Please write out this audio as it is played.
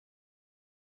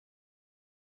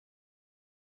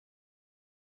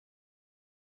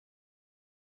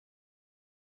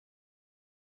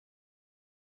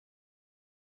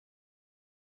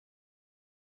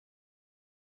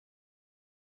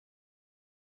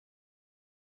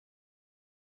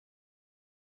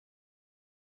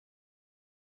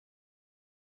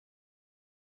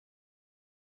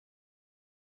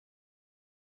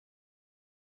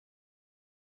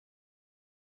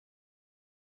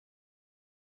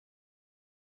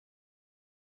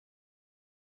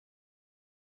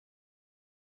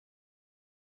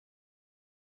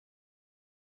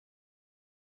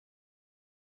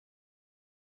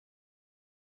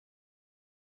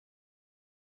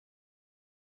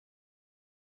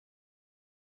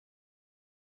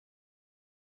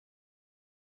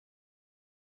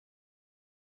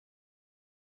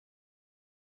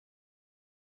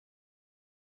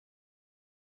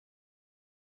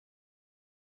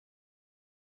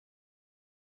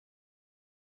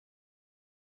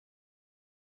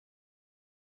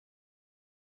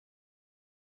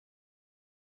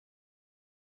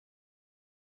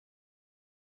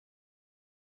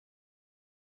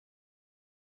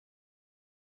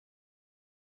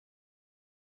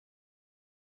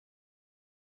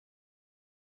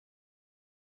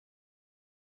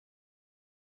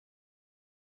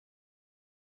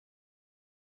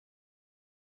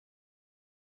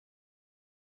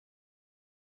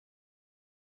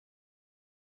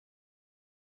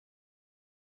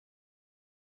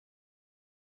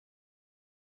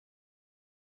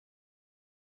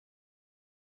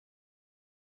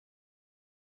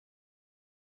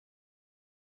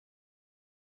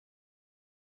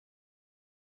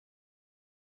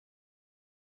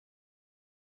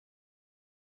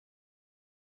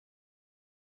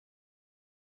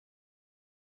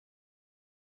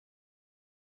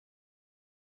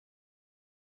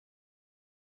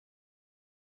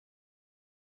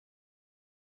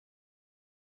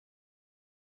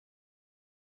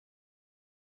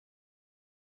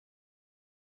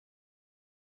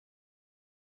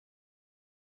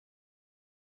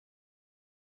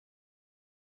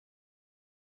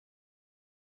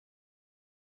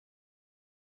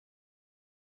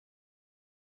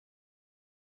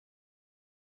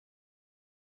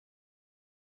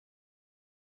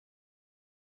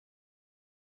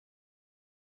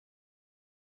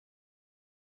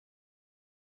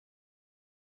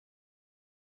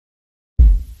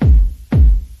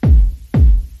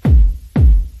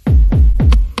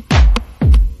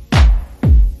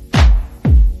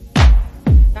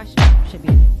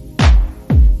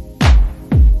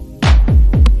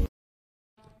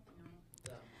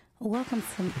Welcome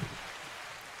to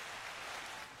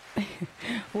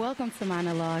Welcome to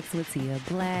Monologues with Tia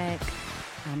Blaque.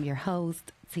 I'm your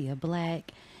host, Tia Blaque.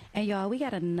 And y'all, we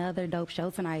got another dope show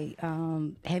tonight.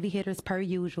 Heavy hitters per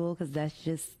usual, because that's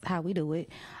just how we do it.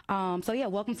 So yeah,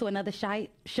 welcome to another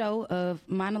show of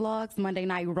Monologues, Monday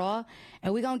Night Raw.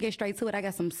 And we're going to get straight to it. I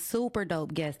got some super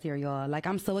dope guests here, y'all. Like,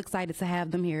 I'm so excited to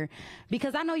have them here.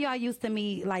 Because I know y'all used to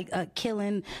me, like,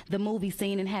 killing the movie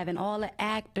scene and having all the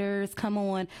actors come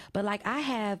on. But, like,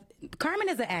 Carmen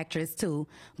is an actress, too.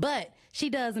 But she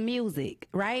does music,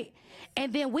 right?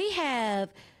 And then we have...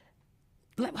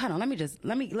 Hold on, let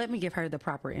me give her the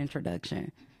proper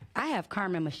introduction. I have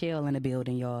Carmen Michelle in the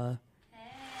building, y'all.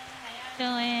 Hey, how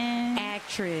y'all doing?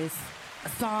 Actress,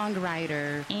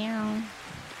 songwriter. Ew.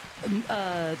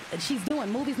 She's doing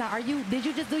movies now. Did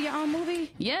you just do your own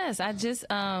movie? Yes, I just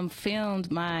filmed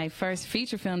my first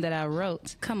feature film that I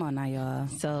wrote. Come on now, y'all.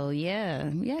 So yeah,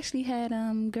 we actually had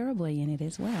Girl Boy in it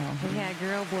as well. We had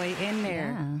Girl Boy in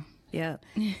there. Yeah. Yep.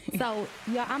 So,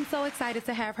 y'all, I'm so excited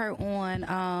to have her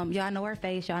on. Y'all know her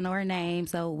face. Y'all know her name.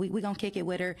 So, we going to kick it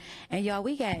with her. And, y'all,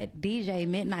 we got DJ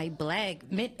Midnite Blaque.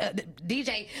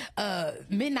 DJ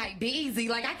Midnite Beez.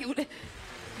 Like,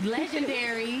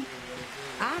 legendary.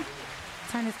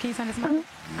 Can you turn this mic?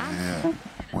 Yeah.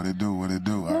 What it do? All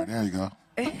right, there you go.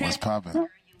 What's poppin'?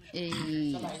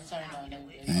 Hey.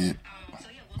 Yeah.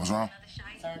 What's wrong?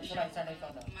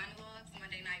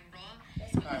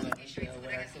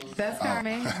 That's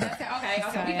Carmen. Okay.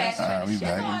 We back. We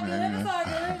back. It's all good. It's all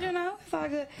good. You know, it's all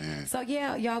good. Yeah. So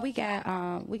yeah, y'all, we got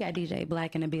DJ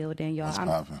Blaque in the building, y'all. What's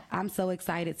poppin'? I'm so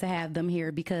excited to have them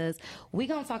here because we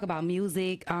gonna talk about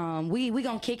music. We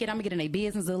gonna kick it. I'm gonna get in their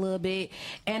business a little bit,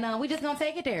 and we just gonna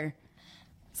take it there.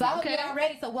 So I hope y'all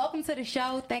ready. So welcome to the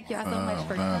show. Thank y'all so much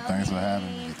for coming. Thanks for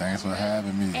having me. Thanks for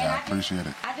having me. I appreciate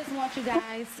it. I just want you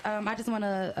guys, I just want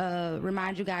to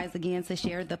remind you guys again to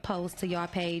share the post to your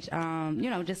page,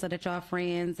 just so that y'all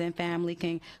friends and family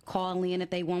can call in if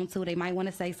they want to. They might want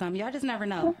to say something. Y'all just never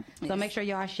know. So make sure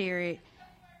y'all share it.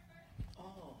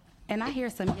 And I hear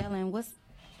some yelling.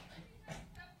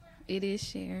 It is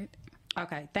shared.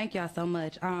 Okay. Thank y'all so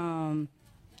much.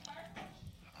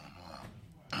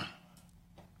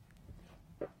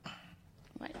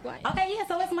 What? Okay, yeah,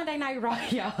 so it's Monday Night Raw,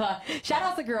 y'all. Shout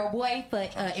out to Girl Boy for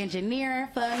engineering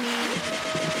for me.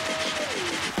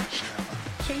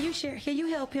 Can you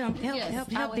help him? Help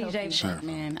DJ Sure. Black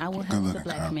man. I will help the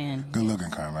Black man. Good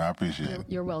looking, Carmen. I appreciate it.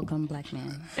 You're welcome, Black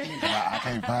man. I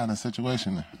can't find a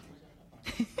situation.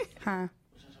 Huh?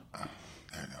 There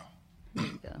you go. There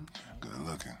you go. Good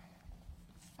looking.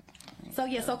 So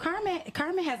yeah, so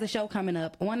Carmen has a show coming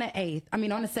up on the 8th. I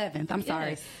mean on the 7th. I'm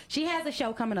sorry. Yes. She has a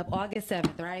show coming up August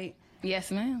 7th, right?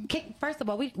 Yes, ma'am. First of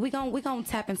all, we gonna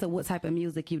tap into what type of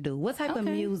music you do. What type of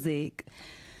music?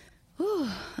 Whew.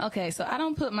 Okay, so I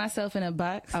don't put myself in a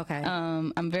box. Okay.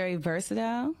 I'm very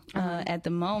versatile. At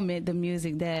the moment, the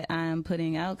music that I'm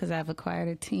putting out, because I've acquired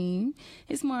a team,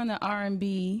 it's more on the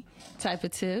R&B type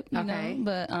of tip, you know.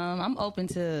 But I'm open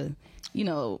to,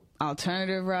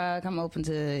 alternative rock. I'm open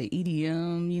to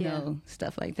EDM,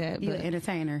 stuff like that. You're an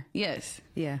entertainer. Yes.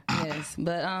 Yeah. Yes.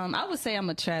 But I would say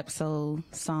I'm a trap soul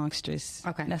songstress.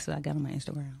 Okay. That's what I got on my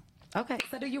Instagram. Okay.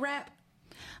 So do you rap?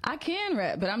 I can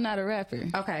rap, but I'm not a rapper.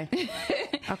 Okay.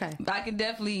 Okay. But I can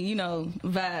definitely,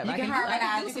 vibe. I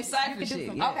can do some cypher shit.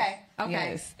 Okay.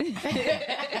 Yes.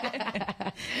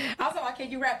 Also, can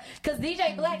you rap? Because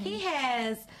DJ Blaque, he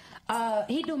has...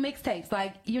 he do mixtapes.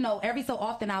 Like, every so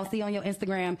often I'll see on your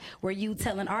Instagram where you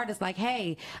telling artists like,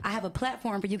 hey, I have a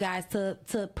platform for you guys to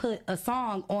put a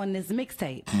song on this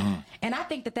mixtape. Mm-hmm. And I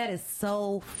think that is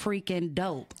so freaking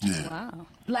dope. Yeah. Wow.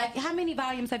 Like, how many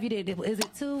volumes have you did? Is it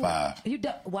 2? 5.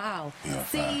 Wow. Yeah,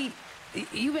 see,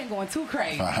 5. You've been going too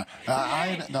crazy.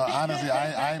 Honestly,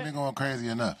 I ain't been going crazy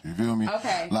enough. You feel me?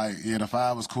 Okay. Like, yeah, the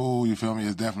 5 was cool. You feel me?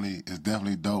 It's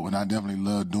definitely dope, and I definitely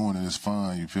love doing it. It's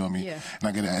fun. You feel me? Yeah. And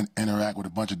I get to interact with a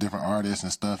bunch of different artists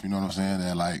and stuff. You know what I'm saying?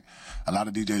 That like a lot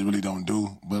of DJs really don't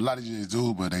do, but a lot of DJs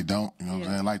do, but they don't. You know what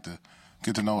I'm saying? Like to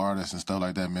get to know artists and stuff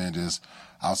like that, man. Just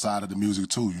outside of the music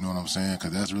too. You know what I'm saying?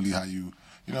 Because that's really how you.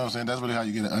 You know what I'm saying? That's really how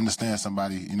you get to understand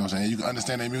somebody. You know what I'm saying? You can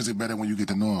understand their music better when you get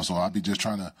to know them. So I be just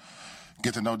trying to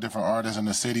get to know different artists in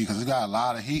the city because we got a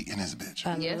lot of heat in this bitch.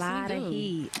 A lot of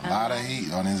heat. A lot of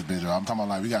heat on this bitch. I'm talking about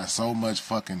like we got so much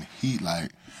fucking heat.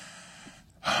 Like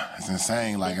it's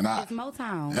insane. Like it's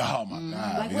Motown. Oh my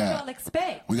God. Like what y'all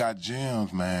expect? We got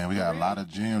gems, man. We got a lot of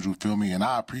gems. You feel me? And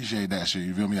I appreciate that shit.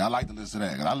 You feel me? I like to listen to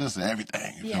that. 'Cause I listen to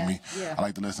everything. You feel me? Yeah. I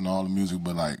like to listen to all the music,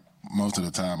 but like most of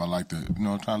the time I like to,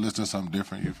 try to listen to something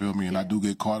different, you feel me? And I do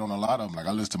get caught on a lot of them. Like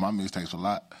I listen to my mixtapes a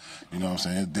lot. You know what I'm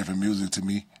saying? It's different music to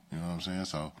me. You know what I'm saying?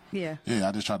 So yeah,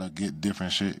 I just try to get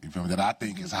different shit, you feel me, that I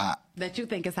think is hot. That you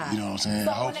think is hot. You know what I'm saying?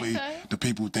 So hopefully the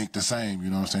people think the same, you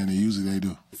know what I'm saying? And usually they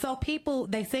do. So people,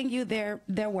 they send you their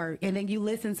work, and then you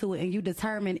listen to it, and you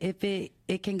determine if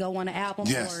it can go on an album.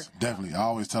 Yes, definitely. I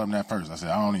always tell them that first. I said,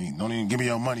 don't even give me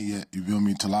your money yet, you feel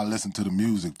me, till I listen to the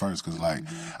music first, because, like,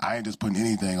 I ain't just putting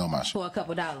anything on my shit. For a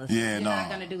couple dollars. Yeah, You're not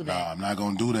going to do that. No, I'm not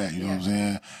going to do that, you know what I'm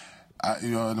saying?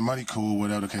 The money cool,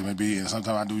 whatever the case may be, and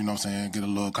sometimes I do, you know what I'm saying, get a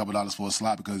little couple dollars for a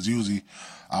slot, because usually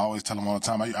I always tell them all the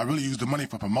time, I really use the money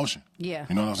for promotion. Yeah.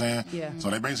 You know what I'm saying? Yeah. So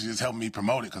they basically just help me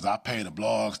promote it, because I pay the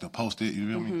blogs to post it, you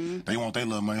feel me? They want their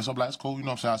little money, so I'm like, it's cool, you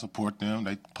know what I'm saying, I support them,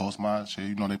 they post my shit,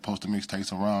 you know, they post the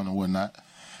mixtapes around and whatnot,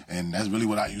 and that's really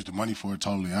what I use the money for,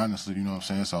 totally honestly, you know what I'm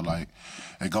saying? So, like,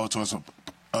 it goes towards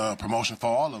promotion for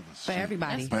all of us. For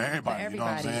everybody. For everybody, you know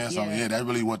what I'm saying? Yeah. So, that's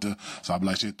really so I be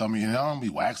like, shit, throw me, and I don't be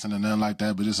waxing or nothing like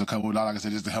that, but just a couple of dollars, like I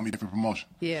said, just to help me different promotion.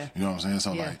 Yeah. You know what I'm saying?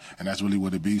 So, like, and that's really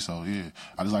what it be. So, I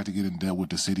just like to get in depth with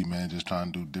the city, man, just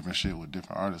trying to do different shit with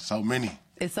different artists. So many.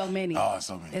 It's so many. Oh, it's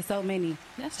so many. It's so many.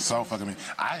 That's so fucking many.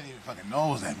 I didn't even fucking know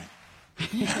it was that many.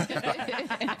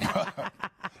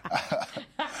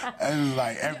 And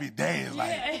like every day is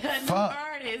like fuck.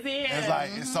 It's like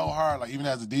it's so hard. Like even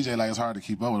as a DJ, like it's hard to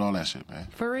keep up with all that shit, man.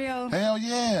 For real? Hell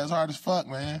yeah, it's hard as fuck,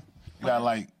 man. You gotta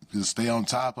like just stay on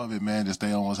top of it, man. Just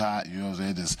stay on what's hot. You know what I'm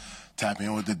saying? Just tap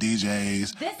in with the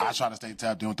DJs. I try to stay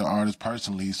tapped in with the artists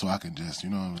personally, so I can just,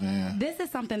 you know what I'm saying? This is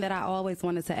something that I always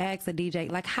wanted to ask a DJ.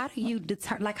 Like, how do you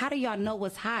how do y'all know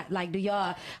what's hot? Like,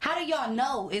 how do y'all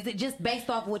know? Is it just based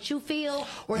off what you feel,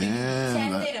 or do you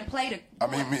test it and play the? I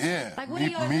mean, yeah. Like, what do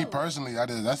y'all me do? personally,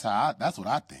 that's what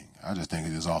I think. I just think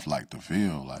it's just off like the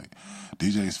feel. Like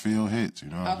DJs feel hits, you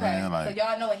know what I'm saying? Like, so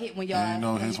y'all know a hit when y'all. Yeah, you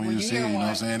know hits when you see it, you know what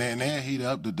I'm saying? And they heat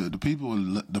up. The people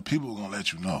are gonna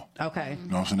let you know. Okay. You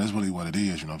know what I'm saying? That's really what it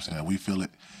is. You know what I'm saying? We feel it,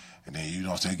 and then you know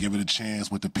what I'm saying. Give it a chance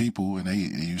with the people, and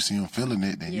you see them feeling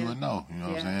it, then you will know. You know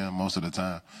what I'm saying? Most of the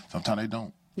time, sometimes they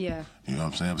don't. Yeah. You know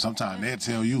what I'm saying? But sometimes they'll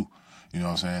tell you. You know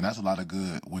what I'm saying? That's a lot of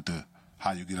good with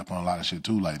how you get up on a lot of shit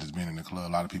too. Like just being in the club,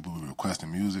 a lot of people be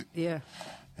requesting music. Yeah.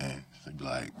 And they'd be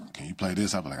like, can you play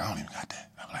this? I'd be like, I don't even got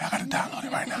that. I'm like, I got to download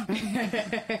it right now.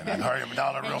 And I hurry up and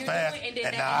download it real fast.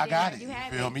 And now I got it. You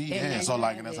feel me? Yeah. So,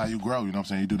 like, and that's how you grow. You know what I'm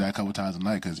saying? You do that a couple times a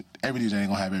night because every DJ ain't going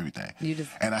to have everything.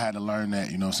 And I had to learn that,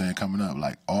 you know what I'm saying, coming up.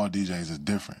 Like, all DJs is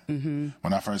different.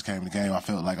 When I first came in the game, I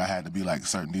felt like I had to be like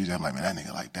certain DJs. I'm like, man, that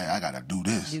nigga like that. I got to do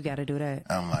this. You got to do that.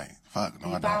 And I'm like, fuck, no,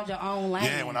 I don't. You found your own lane.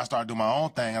 Yeah, when I started doing my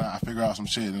own thing, and I figured out some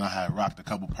shit, and I had rocked a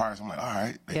couple parts. I'm like, all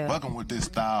right, they fucking with this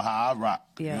style, how I rock.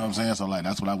 You know what I'm saying? So, like,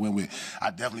 that's what I went with.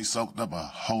 I definitely soaked up a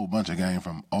whole bunch of game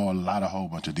from a whole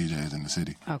bunch of DJs in the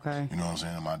city. Okay. You know what I'm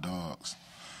saying? My dogs.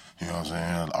 You know what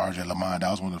I'm saying? RJ Lamont,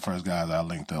 that was one of the first guys I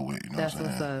linked up with. You know what I'm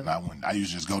saying? And I used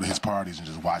to just go to his parties and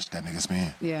just watch that nigga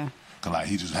spin. Yeah. Because, like,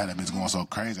 he just had that bitch going so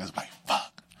crazy. I was like,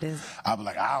 fuck. I be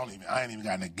like, I ain't even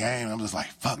got in the game. I'm just like,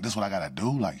 fuck, this what I gotta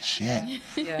do? Like, shit.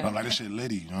 But I'm like, this shit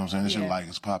litty, you know what I'm saying? This shit like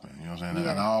it's popping, you know what I'm saying?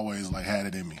 And I always like had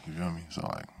it in me, you feel me? So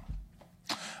like,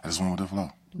 I just went with the flow.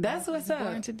 That's what's up.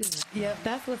 Born to do it. Yep,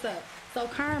 that's what's up. So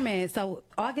Carmen,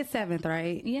 August 7th,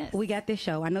 right? Yes. We got this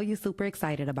show. I know you're super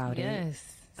excited about it. Yes.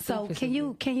 So can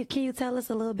you tell us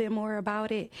a little bit more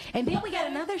about it? And then we got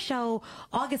another show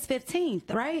August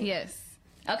 15th, right? Yes.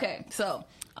 Okay, so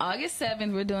August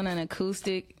 7th, we're doing an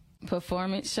acoustic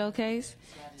performance showcase.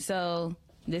 So,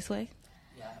 this way?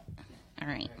 Yeah. All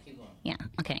right. Yeah,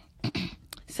 okay.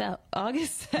 So,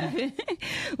 August 7th,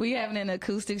 we having an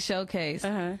acoustic showcase.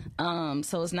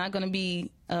 So, it's not going to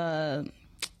be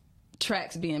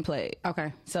tracks being played.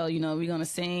 Okay. So, you know, we're going to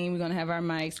sing, we're going to have our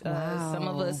mics. Some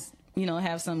of us, you know,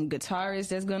 have some guitarists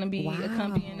that's going to be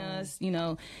accompanying us. You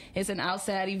know, it's an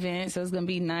outside event, so it's going to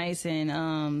be nice.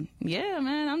 And, yeah,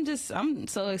 man, I'm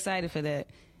so excited for that.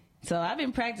 So I've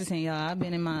been practicing, y'all. I've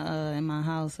been in my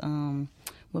house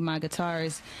with my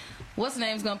guitarist. What's the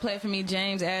name's going to play for me?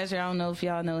 James Azure. I don't know if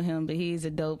y'all know him, but he's a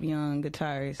dope young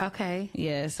guitarist. Okay.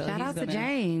 Yeah, so shout out to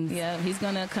James. Yeah, he's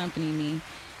going to accompany me.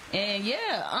 And,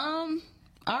 yeah,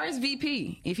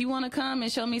 RSVP. If you want to come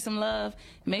and show me some love,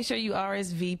 make sure you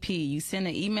RSVP. You send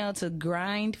an email to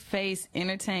Grindface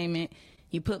Entertainment.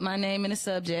 You put my name in the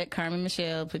subject, Carmen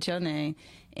Michelle, put your name.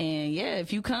 And, yeah,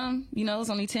 if you come, you know, it's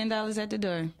only $10 at the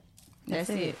door. That's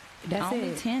it. That's only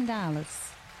it.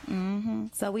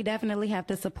 $10. So we definitely have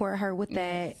to support her with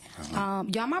that.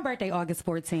 Y'all, my birthday August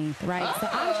 14th, right? So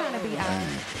I'm trying to be out.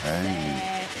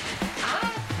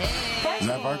 Is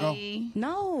that Virgo?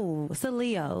 No, it's a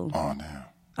Leo. Oh, damn.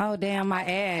 Oh, damn, my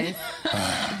ass.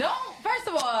 First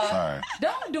of all, Sorry.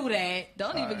 don't do that.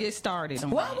 Don't even get started.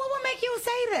 What would make you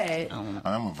say that?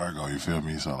 I'm a Virgo, you feel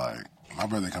me? So, like, My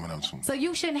birthday coming up soon. So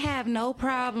you shouldn't have no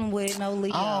problem with no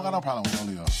Leo. I don't got no problem with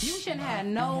no Leo. You shouldn't have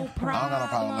no problem. I don't got no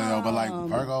problem with Leo, but like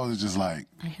Virgos is just like.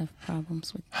 I have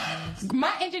problems with Virgos.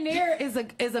 My engineer is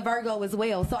a Virgo as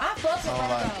well, so I fuck with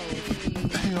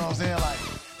Virgos. Like, you know what I'm saying? Like,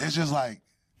 it's just like,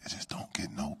 it just don't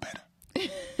get no better.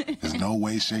 There's no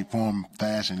way, shape, form,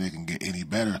 fashion it can get any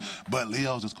better. But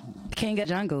Leo's is cool. King of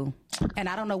the Jungle. And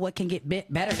I don't know what can get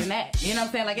better than that. You know what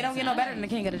I'm saying? Like, it don't get no better than the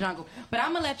King of the Jungle. But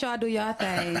I'm going to let y'all do y'all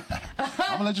thing. I'm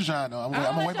going to let you try, though. I'm going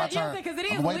to wait my turn. Because it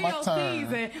is Leo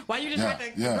season. Why you just have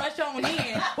to rush on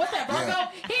in. What's that, Virgo?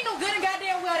 He knew good and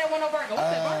goddamn well that wasn't no Virgo. What's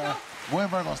that, Virgo? When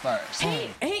Virgo starts? Soon.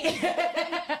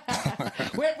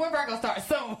 When Virgo starts?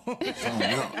 Soon.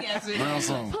 Yes, real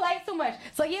soon. Play too much.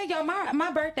 So, yeah, y'all,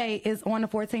 my birthday is on the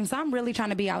 14th, so I'm really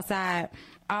trying to be outside.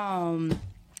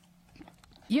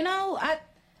 You know,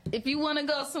 if you want to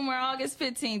go somewhere August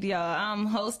 15th, y'all, I'm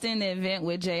hosting the event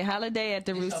with Jay Holiday at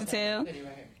the Rooster Tail.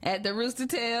 At the Rooster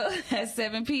Tail at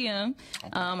 7 p.m.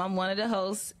 I'm one of the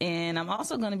hosts, and I'm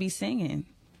also going to be singing.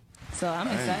 So I'm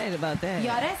excited about that.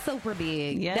 Y'all, that's super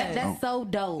big. Yeah, that's so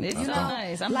dope. It's so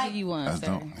nice. I'm gonna give you one. That's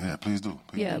dope. Yeah, please do.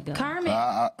 Yeah, Carmen.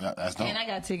 That's dope. And I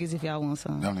got tickets if y'all want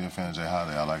some. Definitely a fan of Jay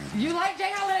Holiday. I like his music. You like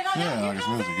Jay Holiday? Yeah, I like his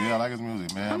music. Yeah, I like his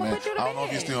music, man. I'm gonna put you to I don't know bed.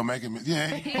 if he's still making music.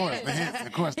 Yeah, of course. The hits,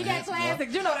 of course. He got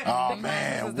classics. You know that. Oh the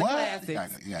man, the what?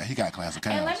 classics. Yeah, he got classic.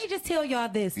 And let me just tell y'all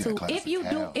this too: if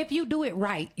you do it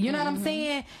right, you know what I'm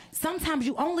saying. Sometimes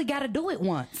you only got to do it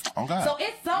once. Okay. So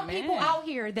it's some people out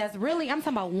here that's really, I'm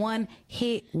talking about one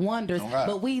hit wonders,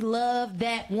 but we love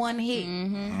that one hit.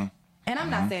 And I'm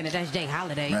not saying that that's Jay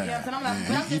Holiday. Man, you know what I'm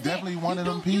saying? I'm he definitely one of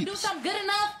them peeps. You do something good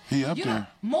enough. He up you there.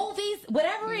 Know, movies,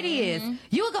 whatever it is.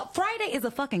 You go. Friday is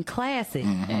a fucking classic.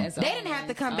 They didn't have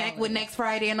to come back with Next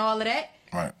Friday and all of that.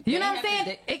 Right. You know what I'm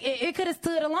saying? It could have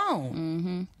stood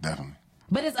alone. Definitely.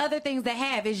 But it's other things that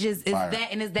have. It's just that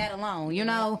and it's that alone, you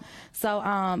know. So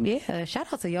yeah,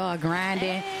 shout out to y'all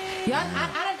grinding. Y'all,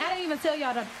 I didn't even tell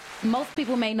y'all that. Most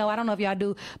people may know, I don't know if y'all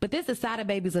do, but this is Sada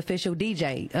Baby's official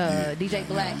DJ, DJ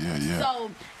Blaque.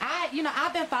 So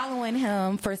I've been following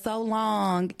him for so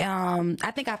long.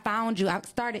 I think I found you. I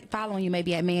started following you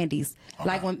maybe at Mandy's,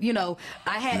 like when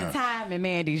I had a time in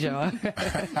Mandy's, y'all.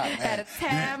 Had a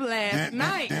time last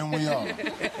night. Then we all.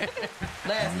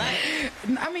 Last night.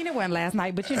 I mean, it wasn't last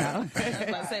night, but I was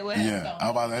about to say what happened. Yeah, I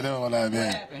was about to say that one last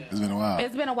night. It's been a while.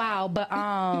 It's been a while, but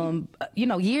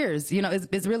years.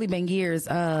 It's really been years.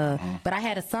 But I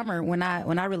had a summer when I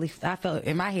felt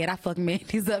in my head I fucked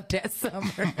Mandy's up that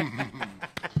summer.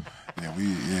 Yeah,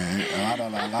 a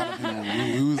lot of people,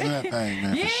 we was in that thing,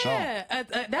 man, for sure.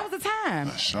 That was the time.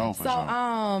 For sure.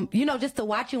 So, just to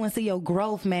watch you and see your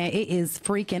growth, man, it is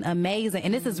freaking amazing.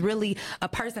 And this is really a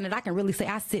person that I can really say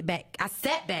I sat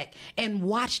back and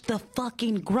watched the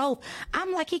fucking growth.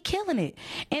 I'm like, he killing it.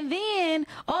 And then,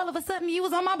 all of a sudden, you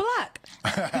was on my block.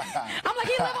 I'm like,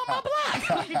 he live on my block.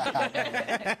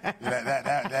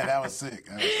 that was sick.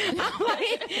 I'm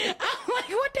like,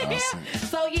 what the hell?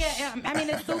 So, yeah, I mean,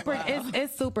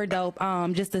 it's super dope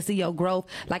just to see your growth.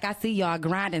 Like, I see y'all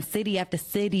grinding city after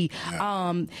city.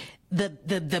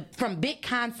 The from big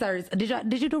concerts.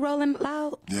 Did you do Rolling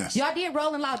Loud? Yes. Y'all did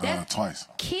Rolling Loud. That's twice.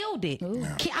 Killed it.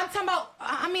 Yeah. I'm talking about,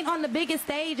 on the biggest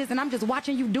stages, and I'm just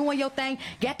watching you doing your thing,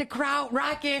 got the crowd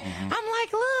rocking. I'm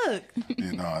like, look.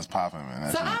 It's popping,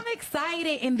 man. I'm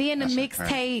excited. And then the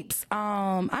mixtapes,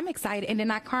 I'm excited. And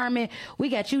then Carmen, we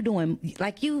got you doing,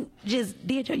 like, you just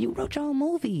you wrote your own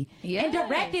movie and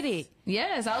directed it.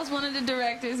 Yes, I was one of the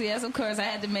directors. Yes, of course. I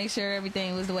had to make sure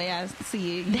everything was the way I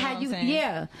see it. You know what I'm saying?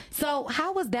 Yeah. So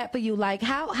how was that for you? Like,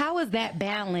 how is that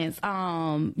balance?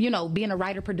 Being a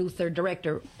writer, producer,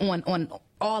 director on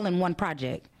all in one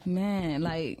project. Man,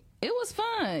 like, it was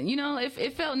fun.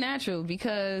 It felt natural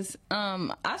because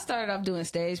I started off doing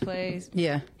stage plays.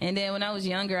 Yeah. And then when I was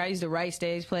younger, I used to write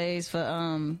stage plays for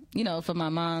for my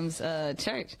mom's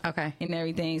church. Okay. And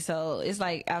everything. So it's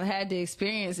like I've had the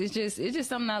experience. It's just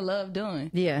something I love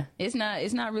doing. Yeah. It's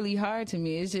not really hard to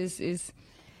me.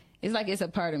 It's like it's a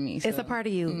part of me. So. It's a part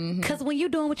of you. Because when you're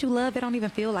doing what you love, it don't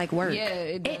even feel like work. Yeah,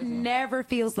 it never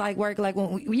feels like work. Like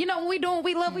when we doing what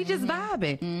we love, we just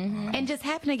vibing and just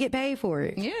happen to get paid for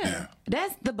it. Yeah.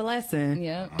 That's the blessing.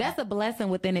 Yeah. That's a blessing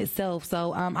within itself.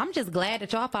 So I'm just glad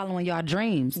that y'all following y'all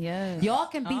dreams. Yes. Y'all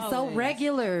can be so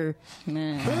regular.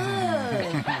 Man.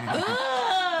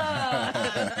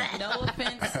 No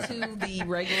offense to the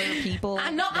regular people. I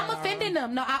know I'm offending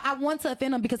them. No, I want to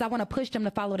offend them because I want to push them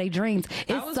to follow their dreams.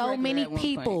 It's so many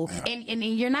people, and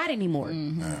you're not anymore.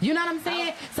 Mm-hmm. You know what I'm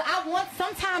saying? So I want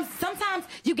sometimes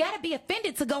you got to be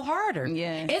offended to go harder.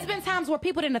 Yeah. It's been times where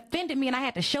people didn't offended me and I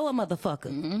had to show a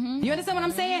motherfucker. Mm-hmm. You understand what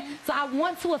I'm saying? So I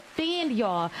want to offend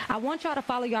y'all. I want y'all to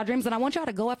follow y'all dreams, and I want y'all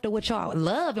to go after what y'all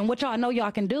love and what y'all know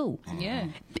y'all can do. Yeah.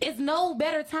 It's no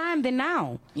better time than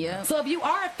now. Yeah. So if you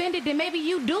are offended, then maybe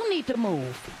you do need to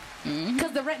move.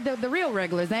 Because the real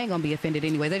regulars, they ain't gonna be offended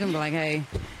anyway. They're gonna be like, hey,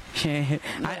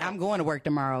 I'm going to work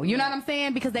tomorrow. You know what I'm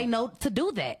saying? Because they know to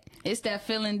do that. It's that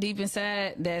feeling deep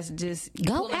inside that's just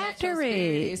go after it.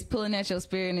 It's pulling at your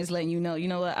spirit and it's letting you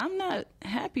know what? I'm not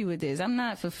happy with this. I'm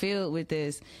not fulfilled with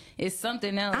this. It's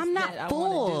something else. I'm not that full.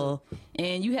 I want to do.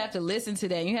 And you have to listen to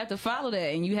that. And you have to follow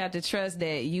that. And you have to trust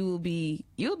that you'll be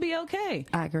okay.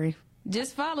 I agree.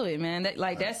 Just follow it, man.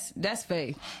 That's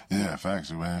faith. Yeah, facts,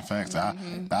 man. Facts.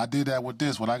 I did that with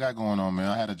this. What I got going on, man.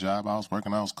 I had a job. I was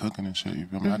working. I was cooking and shit. You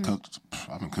feel me? I cooked.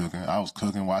 I've been cooking. I was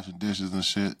cooking, washing dishes and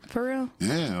shit. For real?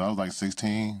 Yeah. I was like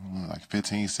 16, like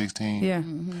 15, 16. Yeah.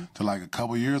 To like a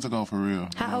couple years ago, for real.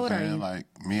 How old are you? Like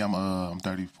me, I'm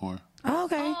 34. Oh,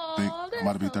 okay. Oh, I'm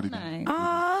about to be 35. Nice.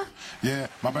 Aw. Yeah,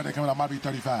 my birthday coming up. I might be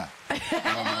 35. Yeah,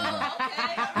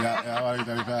 I might be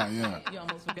 35. Yeah. You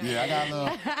almost forgot. Yeah, I got a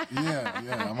little.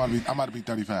 Yeah. I'm about to be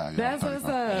 35. Yeah, That's what's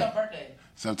up. Your birthday?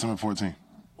 September 14th.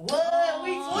 What?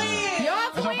 We twins.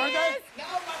 Y'all That's your twins? birthday? No,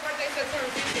 my birthday September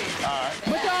 15th. All right.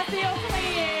 But y'all still twins.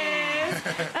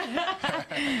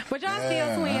 But y'all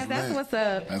still twins. That's lit. what's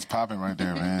up. That's popping right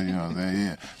there, man. You know what I'm saying?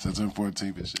 Yeah. September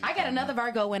 14th and shit. I got another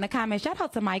Virgo in the comments. Shout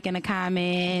out to Mike in the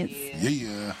comments.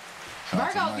 Yeah. Shout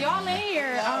out to Virgos, Mike, y'all man. in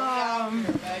here.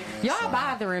 Y'all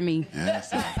bothering me.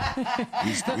 Yes.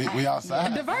 we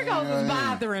outside. The Virgos is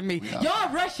bothering me. Y'all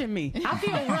rushing me. I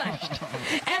feel rushed.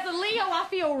 As a Leo, I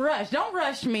feel rushed. Don't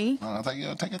rush me. No, take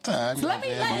your time. So let me,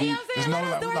 you know what I'm saying? Let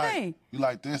us do our thing. You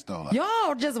like this, though. Like,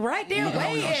 Y'all just right there we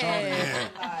over your shoulder. waiting.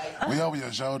 Yeah. We over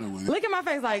your shoulder with it. Look at my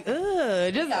face like,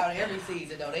 ugh. Just, Out every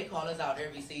season, though. They call us out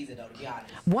every season, though, to be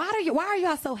honest. why are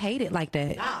y'all so hated like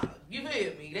that? Nah, you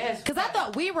feel me? That's Because I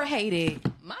thought we were hated.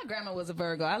 My grandma was a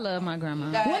Virgo. I love my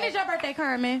grandma. When is your birthday,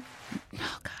 Carmen?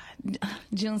 Oh, God.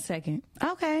 June 2nd.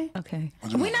 Okay. Okay.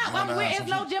 It's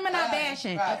no Gemini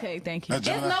bashing. Okay, thank you. That's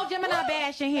It's Gemini? no Gemini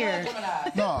bashing here.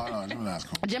 No, Gemini's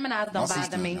cool. Geminis don't My bother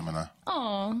sister's me. Gemini.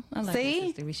 Oh, I like See? your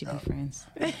sister. We should be friends.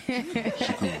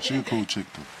 She cool. She a cool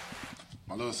chick, too.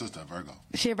 My little sister, Virgo.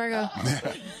 She a Virgo?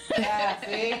 Yeah,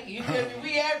 see? You feel me?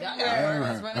 We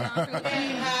everywhere.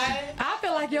 I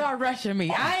feel like y'all rushing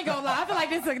me. I ain't gonna lie. I feel like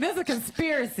this is a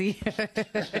conspiracy.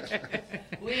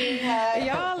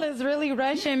 Y'all is really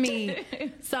rushing me.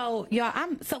 So y'all,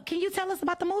 so can you tell us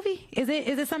about the movie? Is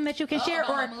it something that you can share,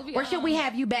 or should we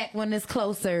have you back when it's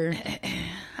closer?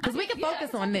 Because we can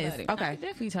focus on this. I Okay. can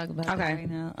definitely talk about it right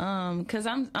now. Because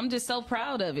I'm just so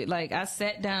proud of it. Like, I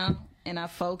sat down and I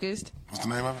focused. What's the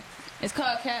name of it? It's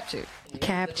called Captured.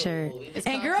 Captured.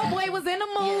 And Girl Boy was in the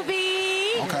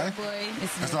movie. Okay. Boy,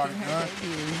 It's already done?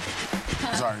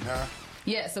 It's already done?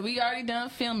 Yeah, so we already done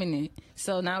filming it.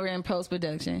 So now we're in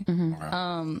post-production.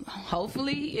 Okay.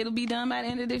 Hopefully it'll be done by the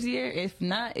end of this year. If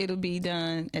not, it'll be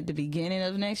done at the beginning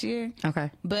of next year. Okay.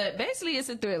 But basically it's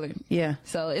a thriller. Yeah.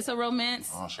 So it's a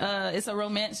romance. It's a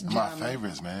romance drama. My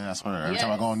favorites, man. I swear. Every time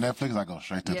I go on Netflix, I go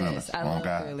straight to thrillers. I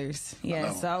love thrillers.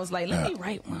 Yeah, so I was like, let me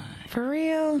write one. For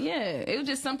real? Yeah, it was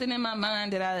just something in my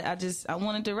mind that I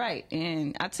wanted to write.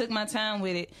 And I took my time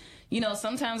with it. You know,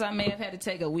 sometimes I may have had to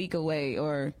take a week away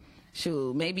or...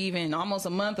 Shoot, maybe even almost a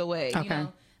month away. Okay. You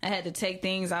know, I had to take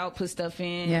things out, put stuff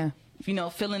in. Yeah. You know,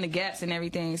 fill in the gaps and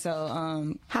everything. So,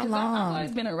 how long? I've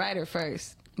always been a writer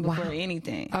first before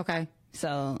anything. Okay.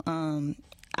 So,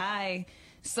 I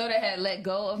sort of had let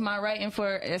go of my writing for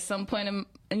at some point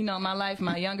in my life,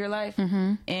 my younger life,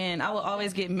 and I would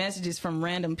always get messages from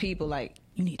random people like,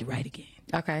 "You need to write again."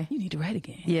 Okay. You need to write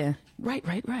again. Yeah. Right.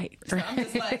 So I'm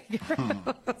just like,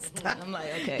 I'm like,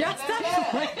 okay. Y'all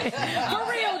stop. For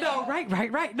real though. Right.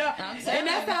 No. And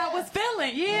that's how I was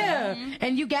feeling. Yeah.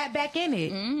 And you got back in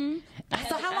it.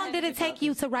 So how long did it take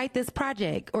you to write this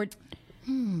project? Or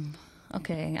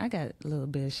Okay, I got a little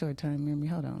bit of short-term memory.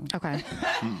 Hold on. okay.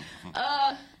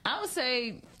 I would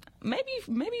say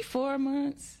maybe 4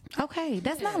 months. Okay,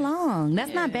 that's not long.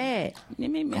 That's not bad.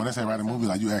 When they say write a movie,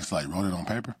 like you actually wrote it on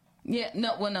paper? Yeah,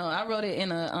 no, I wrote it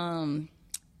in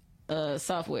a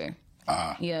software.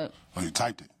 Yeah. Oh, you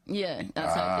typed it? Yeah, I typed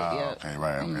it. Yeah. Okay,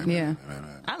 right. Okay. Yeah.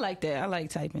 I like that. I like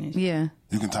typing it. Yeah.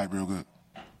 You can type real good.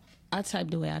 I type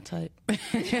the way I type. I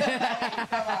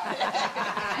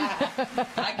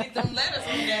get them letters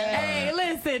on there. Hey,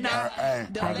 listen. Hey.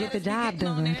 I get the job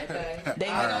done. They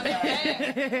get on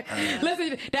there.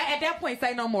 Listen, at that point,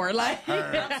 say no more. Like,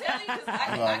 I'm telling you, 'cause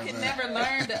I can never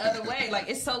learn the other way. Like,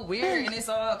 it's so weird and it's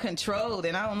all controlled,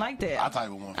 and I don't like that. I type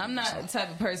with one. I'm not the type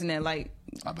of person that like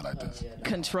I be like this.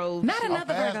 controlled. not shit.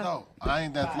 another I'm fast Virgo. though. I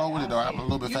ain't that slow with it though. I'm a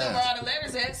little bit You know where all fast. the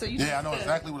letters at, so you Yeah, I know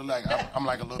exactly what it like. I'm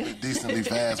like a little bit decently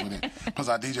fast with it. Plus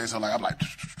I DJ, so like I'm like.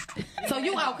 So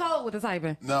you out cold with the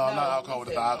typing? No, I'm not alcohol with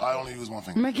it. I only use one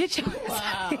finger. Man, get your But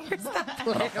I'm fast,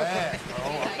 bro. I'm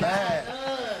fast.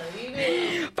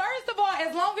 First of all,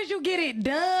 as long as you get it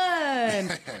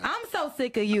done. I'm so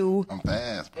sick of you. I'm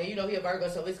fast, bro. And you know he a Virgo,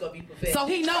 so it's gonna be perfect. So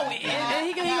he know it. And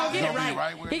he gonna get it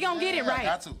right. He gonna get it I right.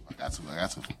 got to.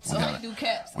 So how you do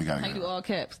caps? We gotta How you get do it. all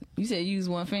caps? You said you use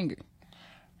one finger.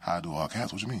 How I do all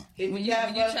caps? What you mean? Hit When the you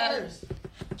cap try to- first.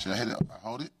 Should I hit it?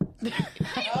 Hold it? Oh,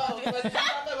 what you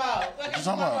talking about? What you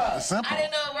talking about? It's simple. I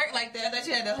didn't know it worked like that. I thought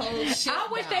you had the whole shit. I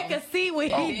wish they down. could see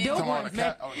what Oh, he you talking about the doing.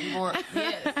 cat? Oh, keyboard?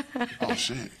 Yes. Oh,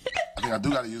 shit. I think I do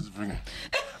gotta use the finger.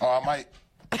 Oh, I might.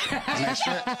 Is that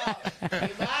stretch?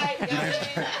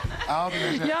 I don't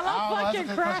think that's Y'all, I'm fucking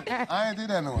crying. crying. I ain't did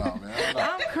that in a while, man.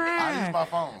 I'm I crying. use my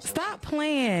phone. So Stop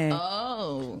playing.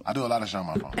 Oh. I do a lot of shit on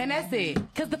my phone. And that's it.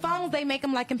 Because the phones, they make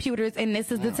them like computers, and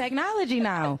this is the technology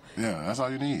now. Yeah, that's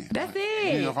all you need. That's You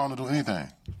it. need your phone to do anything.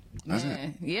 That's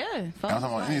it. Yeah. I'm talking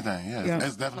about anything. Yeah,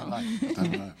 it's definitely life. It's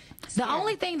definitely life. The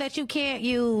only thing that you can't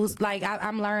use, like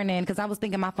I'm learning, because I was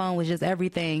thinking my phone was just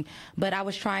everything, but I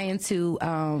was trying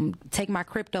to take my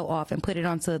crypto off and put it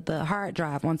onto the hard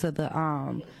drive, onto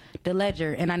the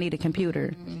ledger, and I need a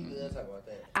computer.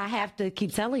 I have to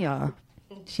keep telling y'all.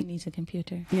 She needs a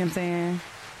computer. You know what I'm saying?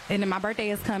 And then my birthday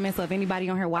is coming, so if anybody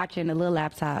on here watching a little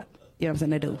laptop, you know what I'm saying,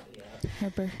 they do.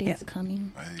 Her birthday is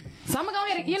coming. Hey. So I'm gonna go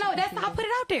ahead and, I'll put it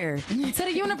out there to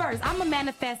the universe. I'm a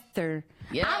manifester.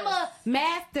 Yes. I'm a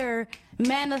master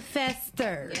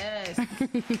manifester. Yes.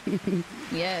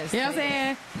 Yes. You know what I'm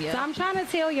saying? Yeah. So I'm trying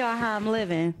to tell y'all how I'm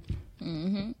living.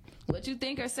 What you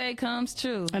think or say comes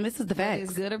true. And this is the Whether facts.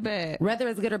 it's good or bad. Whether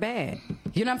it's good or bad.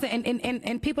 You know what I'm saying?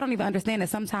 And people don't even understand that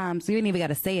sometimes you ain't even got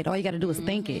to say it. All you got to do is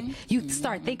think it. You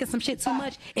start thinking some shit too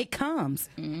much, it comes.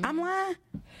 I'm lying.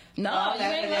 No, I'm you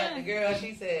ain't laughing at the lying. girl.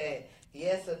 She said,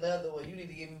 "Yes, another one. You need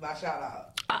to give me my shout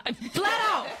out." Flat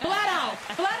out.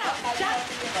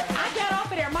 I got off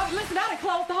of there. Listen, I done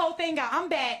closed the whole thing out. I'm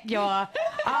back, y'all.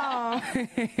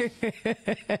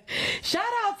 Shout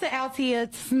out to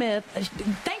Altia Smith.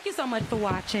 Thank you so much for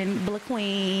watching, Blaque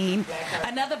Queen.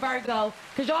 Another Virgo,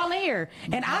 because y'all in here.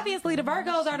 And obviously the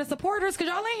Virgos are the supporters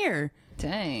because y'all in here.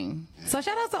 Dang. So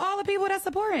shout out to all the people that's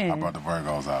supporting. I brought the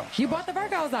Virgos out. You brought the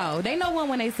Virgos out. They know one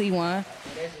when they see one.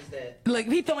 That's just that. Look,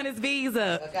 he throwing his V's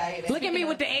up. Okay, Look at me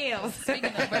with the L's. Speaking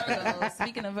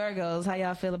of Virgos, how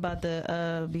y'all feel about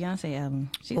the Beyonce album?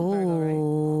 She's a Virgo, right?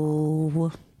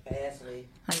 Ooh. Fastly.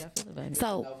 How y'all feel about it?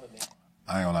 So Over me.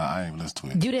 I ain't gonna lie, I ain't even listen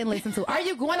to it. you didn't listen to. Are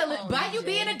you going to? By you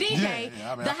being a DJ,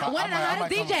 Yeah, I mean, one of the I hottest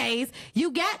might come- DJs,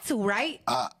 you got to, right?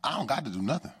 I don't got to do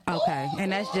nothing. Okay, and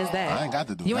that's just that. I ain't got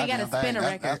to do You ain't got to goddamn spin a thing.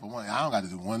 record. That's for one. I don't got to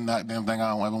do one goddamn thing I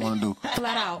don't ever want to do.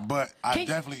 Flat out. But I Can-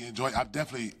 definitely enjoy. I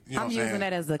definitely, you know I'm what I'm using saying?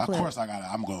 that as a clip. Of course,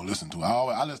 I'm gonna listen to it.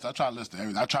 I try to listen to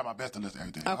everything. I try my best to listen to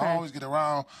everything. Okay. I don't always get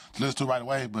around to listen to it right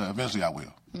away, but eventually I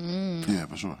will. Yeah,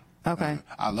 for sure. Okay.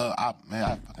 I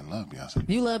fucking love Beyonce.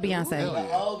 You love Beyonce.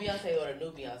 The old Beyonce or the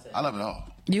new Beyonce? I love it all.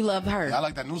 You love her. Yeah, I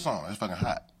like that new song. It's fucking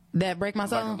hot. That Break My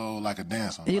It's like a Soul. little, like a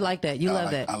dance song. You like that? You Yeah, love I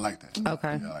like, that? I like that.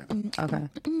 Okay. Yeah, I like that. Okay.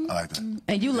 I like that.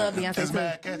 And you love Yeah, Beyonce it's too.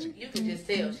 mad catchy. You can just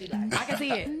tell she like. I can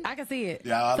see it. I can see it.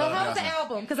 Yeah, I so love how's the Beyonce.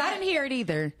 album? Because I didn't hear it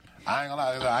either. I ain't gonna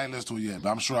lie, I ain't listened to it yet, but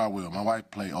I'm sure I will. My wife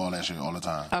play all that shit all the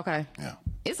time. Okay. Yeah.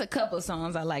 It's a couple of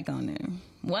songs I like on there.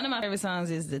 One of my favorite songs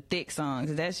is the Thick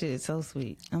songs. That shit is so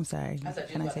sweet. I'm sorry. I thought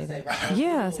you Can I was say about to that? say Virgo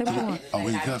Yeah, Groove. say what you I want. was Oh, gonna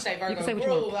you say, can- I say Virgo you can say what you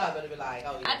Groove. I better be like,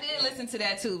 oh yeah. I did listen to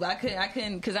that too, but I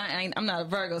couldn't, because I'm not a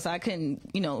Virgo, so I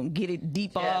couldn't, get it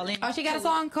deep all in. Oh, she got a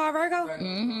song called Virgo? Virgo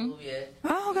Groove, yeah.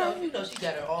 Oh, okay. You know she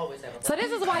got to always have a. So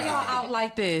this is why y'all out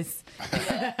like this.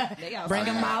 They outside. Bring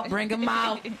them out, bring them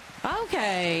out.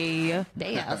 Okay.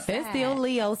 They outside. It's still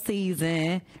Leo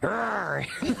season. Rrr.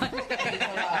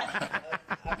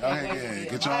 Okay,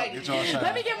 get y'all shot.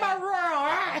 Let me get my roar, all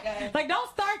right? Like, don't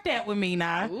start that with me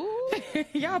now.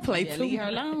 Y'all play Yeah, too leave her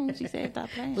much. alone. She said stop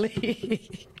playing.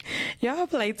 Y'all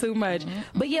play too much.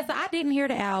 But yes, I didn't hear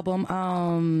the album.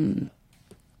 I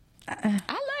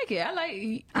like like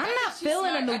it. I'm not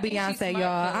feeling a new Beyonce, y'all.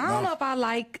 I don't know if I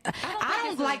like. I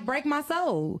don't like Break My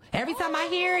Soul. Every time I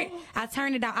hear it, I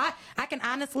turn it down. I can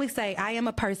honestly say I am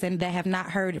a person that have not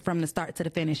heard it from the start to the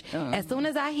finish. As soon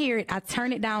as I hear it, I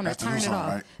turn it down or turn it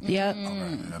off. Right? Yep.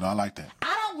 Okay. Yeah, I like that.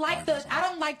 I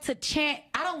don't like to chant.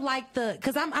 I don't like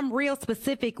because I'm real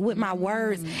specific with my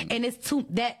words, and it's too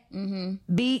that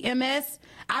BMS.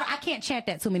 I can't chant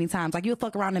that too many times. Like you'll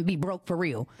fuck around and be broke for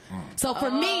real. So for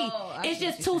me, it's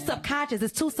just too subconscious.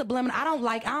 It's too subliminal. I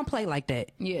don't play like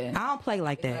that. Yeah, I don't play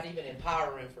like that. It's not even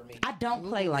empowering for me. I don't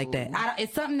play like that.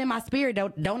 It's something in my spirit.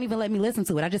 Don't even let me listen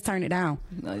to it. I just turn it down.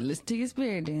 No, listen to your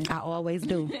spirit then. I always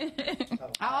do.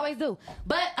 I always do.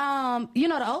 But you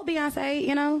know the old Beyonce,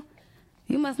 you know.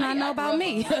 You must not know about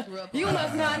me. You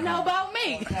must not know about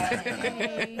me.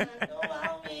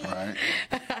 Right.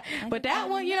 But that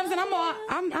one, you know what I'm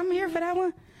saying? I'm here for that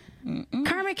one.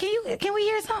 Carmen, can we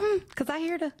hear something? Cause I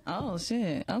hear the. Oh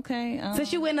shit. Okay.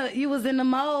 Since you was in the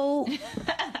mode.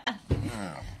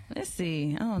 Let's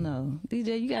see. I don't know.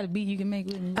 DJ, you got a beat you can make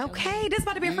with me. Okay, this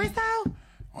about to be a freestyle.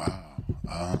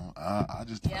 Wow. I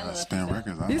just spin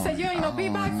records. You said you ain't no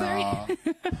beatboxer.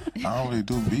 I don't really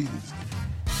do beats.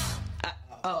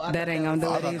 That ain't gonna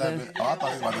do it either. I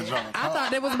thought he was about to drop. I thought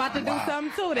they was about to do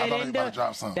something too. They didn't do it.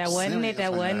 That wasn't it.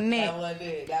 That wasn't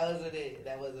it.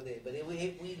 That wasn't it. But we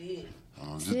did.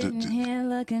 Sitting here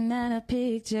looking at a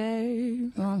picture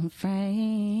on a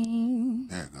frame.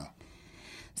 There you go.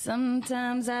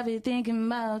 Sometimes I be thinking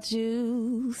about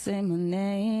you, say my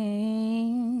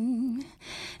name.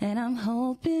 And I'm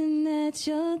hoping that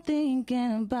you're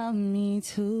thinking about me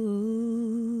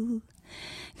too.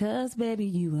 'Cause baby,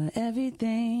 you are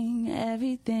everything,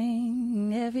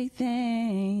 everything,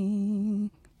 everything.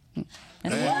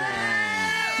 Yes!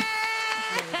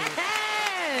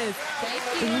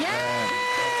 Yes!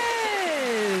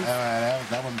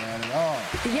 That wasn't bad at all.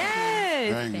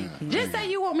 Yes! Very good. Just say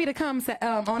you want me to come on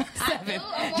the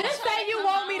 7th. Just say you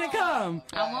want me to come.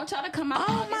 I want y'all to come out.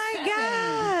 Oh my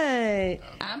God!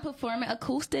 I'm performing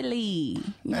acoustically. You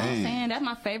know what I'm saying? That's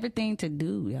my favorite thing to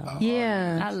do, y'all.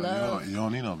 Yeah. I love. You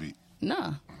don't need no beat.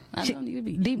 No. I don't need a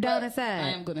beat. Deep down inside. I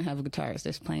am going to have a guitarist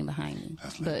that's playing behind me.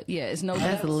 But yeah, it's no.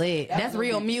 That's lit. That's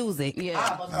real music. Yeah.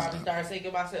 I must probably start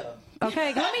singing myself.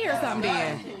 Okay, let me hear something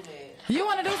then. You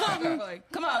want to do something?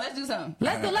 Come on, let's do something.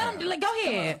 Let them go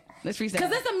ahead. Let's freestyle.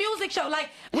 Cause it's a music show. Like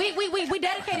we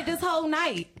dedicated this whole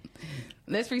night.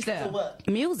 Let's freestyle. To what?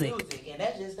 Music. And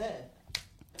that's just that.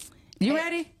 You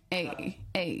ready? Hey.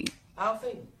 I don't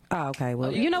sing. Oh, okay.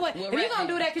 Well, you know what? If you're gonna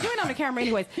do that, cause you ain't on the camera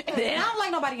anyways, and I don't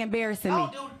like nobody embarrassing me.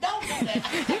 Don't do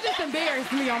that. You just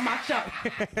embarrassed me on my show.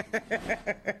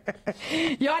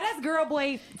 Y'all, that's girl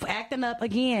boy acting up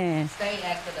again. Stay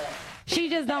acting up. She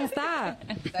just don't stop.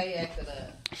 Stay acting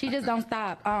up. She just don't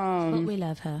stop. But we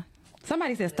love her.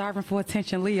 Somebody said starving for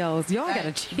attention, Leos. Y'all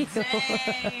gotta chill.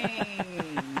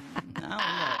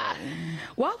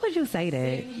 Why would you say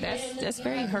that? That's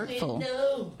very hurtful.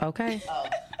 Okay.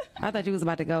 I thought you was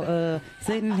about to go,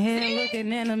 sitting here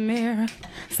looking in the mirror,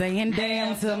 saying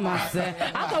damn to myself.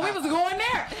 I thought we was going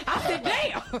there. I said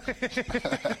damn.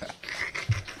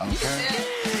 Okay.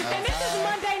 And this is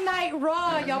Monday Night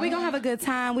Raw, y'all. We gonna have a good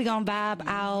time. We gonna vibe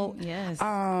out. Yes.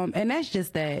 And that's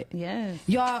just that. Yes.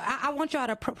 Y'all, I want y'all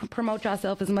to promote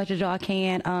yourself as much as y'all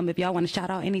can. If y'all want to shout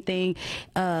out anything,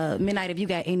 Midnite, if you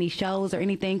got any shows or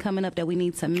anything coming up that we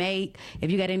need to make,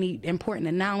 if you got any important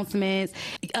announcements.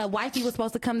 Wifey was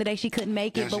supposed to come today. She couldn't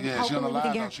make it, but she hopefully on the we can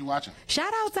live, get her. She watching.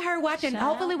 Shout out to her watching.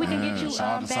 Hopefully we can get you shout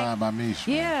out back. designed by me.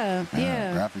 Yeah.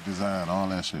 Graphic design, all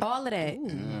that shit. All of that.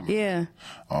 Yeah.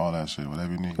 All that shit,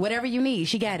 whatever you need. Whatever you need,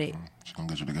 she got it. She gonna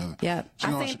get you together. Yeah. She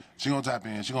gonna tap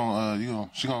in. She gonna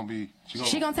she gonna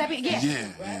tap in. Yeah.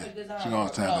 Yeah. She gonna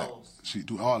tap in. She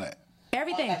do all that.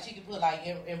 Everything. Like she can put like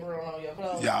emblem on your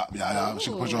clothes. Yeah. She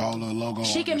can put your whole little logo.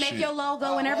 She can make your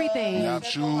logo and everything. Yeah,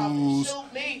 shoes,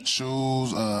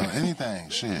 anything,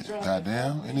 shit.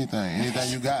 Goddamn,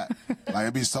 anything you got. Like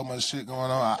it be so much shit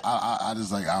going on. I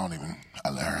just like I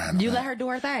let her handle. You let her do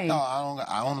her thing. No,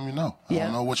 I don't even know. I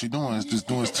don't know what she's doing. It's just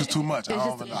doing too much.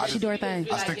 She do her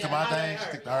thing. I stick to my thing. She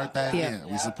stick to her thing. Yeah,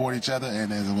 we support each other, and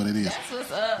that's what it is. That's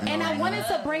what's up. And I wanted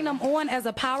to bring them on as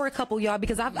a power couple, y'all,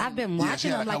 because I've been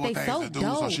watching them like they so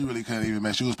dope. So she really couldn't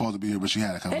even. She was supposed to be here, but she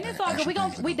had a couple. And it's all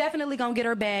good. We definitely gonna get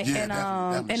her back, yeah, and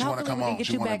definitely. hopefully we can get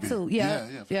you back too.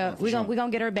 Yeah. We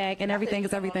gonna get her back, and everything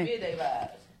is everything.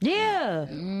 Yeah.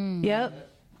 Yep.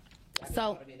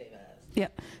 So.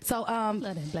 Yep. So, Love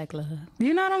that black love.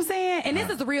 you know what I'm saying? And this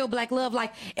is real black love.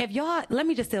 Like, if y'all, let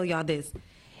me just tell y'all this.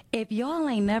 If y'all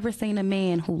ain't never seen a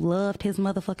man who loved his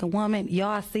motherfucking woman,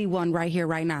 y'all see one right here,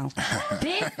 right now.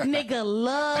 This nigga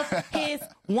love his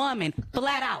woman,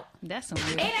 flat out. That's some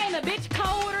real. It ain't a bitch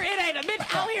colder. It ain't a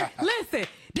bitch out here. Listen,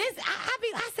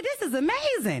 I said, this is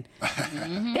amazing.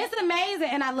 It's amazing,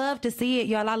 and I love to see it,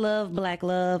 y'all. I love black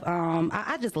love.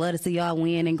 I just love to see y'all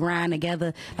win and grind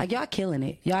together. Like, y'all killing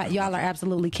it. Y'all are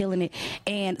absolutely killing it.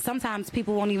 And sometimes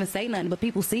people won't even say nothing, but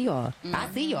people see y'all. I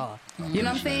see y'all. You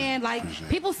know what I'm saying? Like,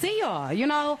 people see y'all, you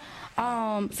know?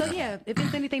 So yeah, if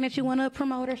there's anything that you want to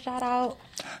promote or shout out.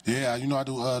 Yeah, you know, I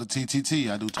do the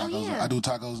TTT. I do tacos. I do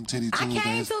tacos and titty Tuesdays. I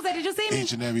came Tuesday. Did you see me?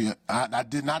 Each and every. I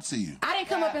did not see you. I didn't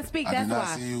come up and speak. That's why. I did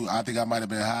not see you. I think I might have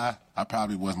been high. I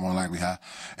probably was more likely high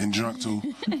and drunk too.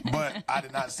 But I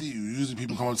did not see you. Usually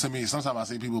people come up to me. Sometimes I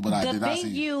see people, but I did not see you. The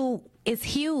venue is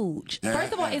huge. Yeah,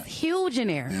 First of all, it's huge in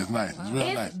there. Yeah, it's nice. It's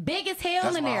real nice. It's big as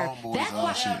hell in there. That's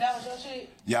why. That was your shit?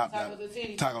 Yeah,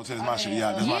 Taco titties, my shit.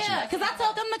 Yeah, that's my shit. Yeah, because I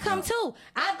told them to come too.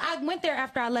 I went there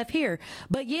after I left here.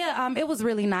 But yeah, it was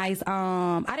really nice.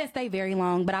 I didn't stay very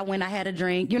long, but I went. I had a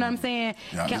drink. You know what I'm saying?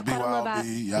 Yeah, it's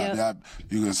BYOB. Yeah,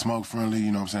 you can smoke friendly.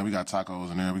 You know what I'm saying? We got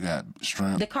tacos in there. We got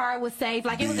shrimp. The car was safe.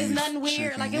 Like, it's nothing weird.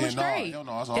 Chicken. Like, it was straight. It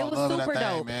was super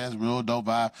dope, man. It's real dope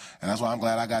vibe, and that's why I'm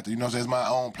glad I got to. You know what I'm saying? It's my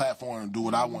own platform to do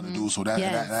what I want to do. So that's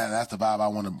the vibe I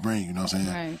want to bring. You know what I'm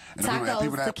saying? Right. And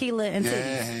tacos, tequila, and titties.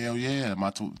 Yeah, hell yeah.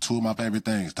 My two of my favorite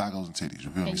things: tacos and titties. You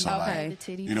feel me? So okay. The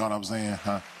titties? You know what I'm saying?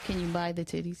 Huh? Can you buy the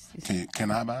titties?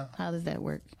 Can I buy? How does that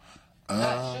work?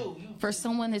 For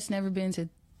someone that's never been to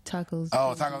tacos.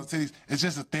 Oh, tacos and titties. It's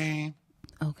just a theme.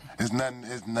 Okay. It's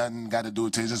nothing got to do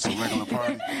with titties. It's just a regular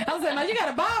party. I was saying, no, you got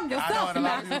to bomb yourself.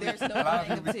 There's no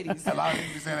buying of titties. A lot of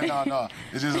people be saying that. No.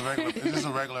 It's just a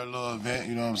regular little event.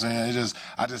 You know what I'm saying?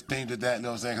 I just themed it that. You know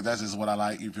what I'm saying? Because that's just what I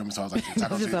like. You feel me? So I was like,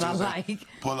 taco That's what I like.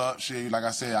 Pull up, shit. Like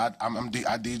I said, I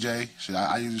DJ. Shit,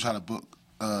 I usually try to book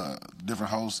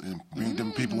different hosts and bring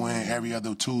different people in every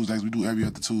other Tuesday. We do every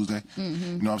other Tuesday. You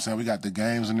know what I'm saying? We got the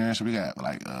games in there. So we got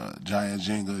like giant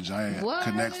Jenga, giant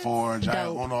Connect 4,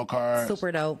 giant Uno cards.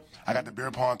 Super dope. I got the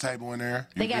beer pong table in there.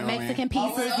 They got Mexican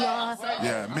pieces, y'all.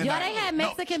 Yeah, midnight. Y'all, they had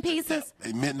Mexican pieces.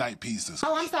 Midnight pieces.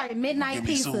 Oh, I'm sorry, midnight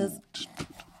pieces.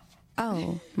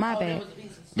 Oh, my bad.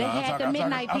 They had the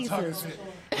midnight pieces.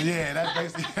 Yeah,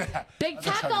 that's basically. Big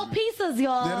taco pieces,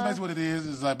 y'all. Yeah, that's basically what it is.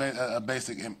 It's like a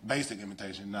basic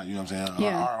imitation. Not, you know what I'm saying?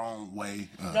 Yeah. Our own way.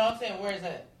 No, I'm saying, where is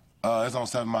that? It's on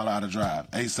 7 Mile Out of Drive,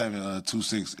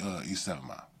 8726 East 7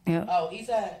 Mile. Yeah. Oh, East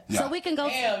Side. Yeah. So we can go.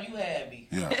 Damn, you had me.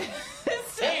 Yeah.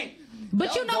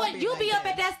 But you know what? You be up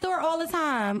at that store all the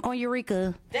time on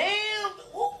Eureka. Damn.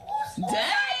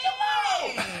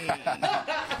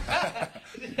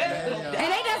 And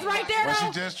ain't that's right there But though?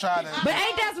 she just tried to. But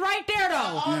ain't that's right there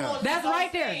though? Yeah. That's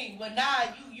right there. But nah,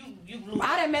 you blew.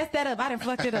 I done messed that up. I done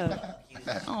fucked it up.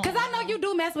 Cause I know you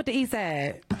do mess with the East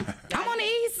Side. I'm on the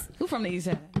East. Who from the East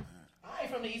Side? I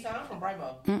ain't from the East Side. I'm from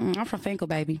Brightmo. I'm from Finkel,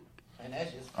 baby. And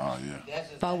that's just. Oh yeah. That's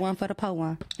just. For one for the po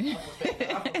one. Yeah,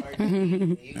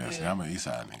 see, I'm an East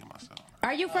Side nigga myself.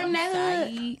 Are you from that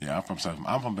hood? Yeah,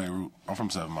 I'm from Beirut. I'm from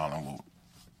 7 Mile on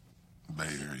Bay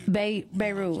Area.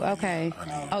 Beirut. Okay.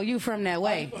 Oh, you from that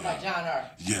way? From like John R.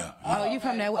 Yeah. Oh, you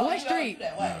from that way? What street?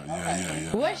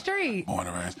 Yeah. What street? Born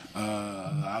and raised.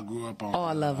 I grew up on. Oh,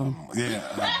 I love them. Yeah,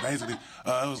 basically, it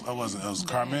was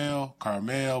Carmel,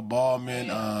 Ballman,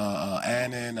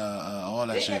 Annan, all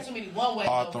that shit.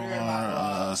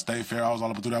 Hawthorne, State Fair. I was all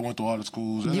up through that. I went through all the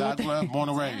schools. I grew up, born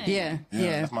and raised. Yeah.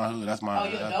 That's my hood. That's my. Oh,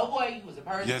 you're a doughboy? You was a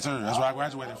Persian? Yes, sir. That's where I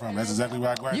graduated from. That's exactly where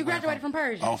I graduated. You graduated from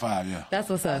Persian? 05, yeah. That's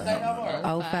what's up.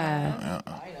 05.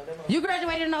 You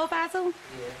graduated in 05 too?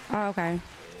 Yeah. Oh, okay.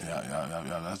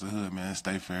 Yeah. That's the hood, man.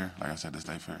 State Fair. Like I said, the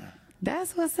State Fair.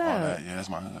 That's what's All up. that. Yeah, that's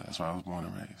my hood. That's where I was born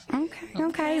and raised.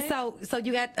 Okay. So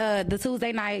you got the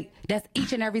Tuesday night. That's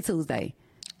each and every Tuesday.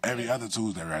 Every other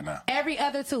Tuesday right now. Every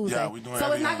other Tuesday. Yeah, we doing. So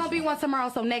every it's not other gonna be Tuesday. one tomorrow.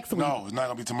 So next week. No, it's not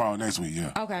gonna be tomorrow. Next week.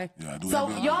 Yeah. Okay. Yeah. I do So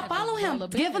every other y'all Tuesday. follow him.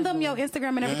 Give them your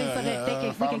Instagram and everything so that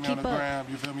we Follow can me on keep the up. gram,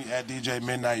 you feel me? At DJ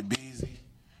Midnite Beez.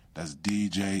 That's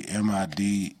DJ MIDNITE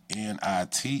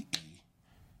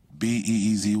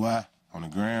BEEZY on the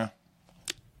gram.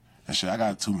 And shit, I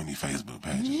got too many Facebook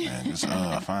pages, man. Just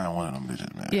find one of them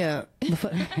bitches, man. Yeah.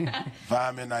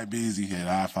 Find Midnite Beezy and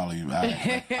I follow you.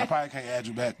 I probably can't add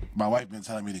you back. My wife been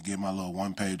telling me to get my little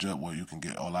one page up where you can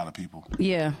get a lot of people.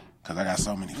 Yeah. Cause I got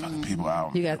so many fucking people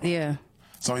out. You got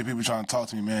So many people trying to talk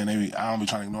to me, man. I don't be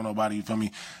trying to ignore nobody, you feel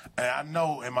me? And I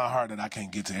know in my heart that I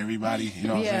can't get to everybody, you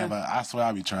know what I'm saying? But I swear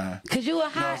I be trying. Cause you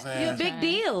a big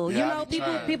deal. Yeah, you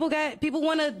know, people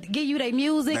want to give you their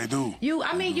music. They do. You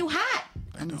hot.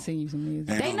 I'm gonna send you some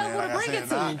music. They know who to bring it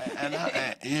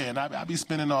to. I be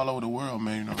spinning all over the world,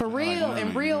 man. You know, for real, like,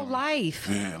 in real life,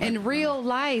 like, in real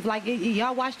life. Like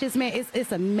y'all watch this, man.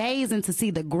 It's amazing to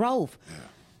see the growth. Yeah.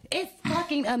 It's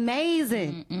fucking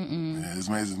amazing. Yeah, it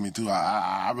amazes me too.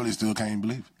 I really still can't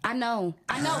believe it. I know.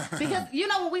 Because you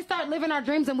know when we start living our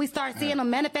dreams and we start seeing them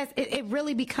manifest, it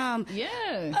really become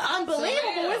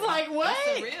unbelievable. It's like what?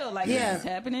 It's surreal. Like this is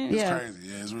happening. It's crazy.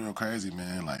 Yeah, it's real crazy,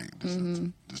 man. Like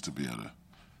just to be able to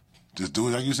just do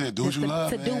it, like you said, do what you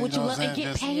love. To do what you love and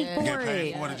get paid for it. Get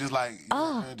paid for it. Just like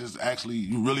man, just actually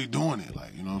you really doing it.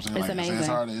 Like you know what I'm saying. It's like, amazing. It's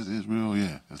hard. It's real.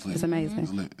 Yeah, it's lit. It's amazing.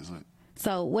 It's lit. It's lit.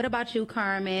 So what about you,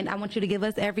 Carmen? I want you to give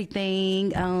us everything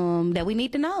that we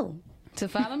need to know. To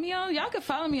follow me on, y'all can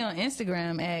follow me on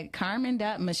Instagram at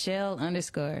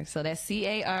carmen.michelle_. So that's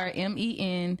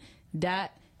CARMEN.MICHELLE_.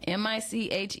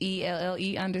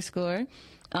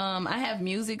 I have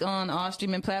music on all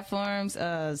streaming platforms,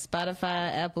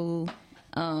 Spotify, Apple.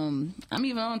 I'm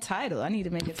even on Tidal. I need to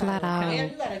make a Flat title. out. Yeah,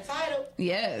 you got a title?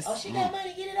 Yes. Oh, she got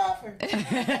money, get it off her.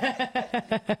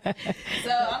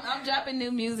 So I'm dropping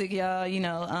new music, y'all. You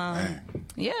know,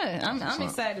 yeah, I'm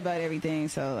excited about everything.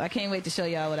 So I can't wait to show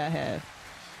y'all what I have.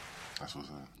 That's what's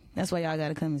up. That's why y'all got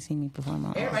to come and see me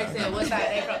perform. Everybody said, what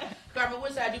side they from? Carmen,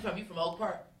 what side you from? You from Oak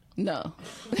Park? No.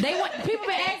 People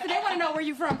been asking. They want to know where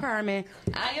you from, Carmen.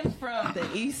 I am from the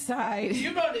East Side.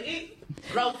 You from the East?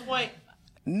 Rose Point?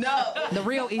 No. The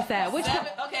real East Side. Which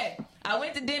okay. I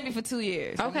went to Denby for 2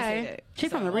 years. Okay.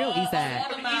 She's from the real East Side.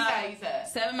 7 Mile, East Side.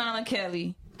 7 Mile and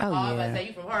Kelly. Oh, I was about to yeah. say,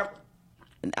 you from Harper?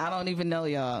 I don't even know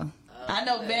y'all. I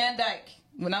know Van Dyke.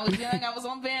 When I was young, I was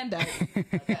on Van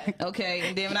Dyke. Okay.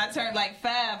 And then when I turned like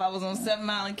 5, I was on 7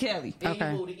 Mile and Kelly. Then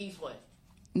Okay. you moved to East Point.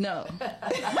 No. In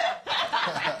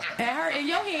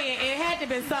your head, it had to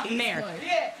be something there.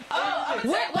 Yeah.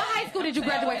 What high school did you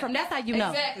graduate from? That's how you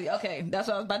know. Exactly. Okay. That's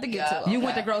what I was about to get to. You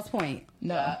went to Grosse Pointe.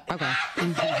 No. Okay.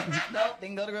 Nope,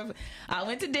 didn't go to Grosse Pointe. I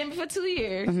went to Denver for 2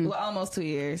 years. Well, almost 2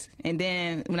 years. And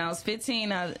then when I was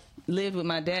 15, I lived with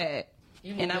my dad.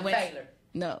 You moved to Taylor.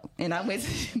 No. And I went to...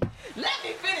 Let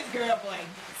me finish, girl boy.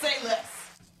 Say less.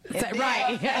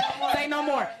 Right. Say no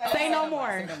more. Say no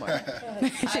more.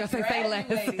 She'll say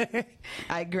less.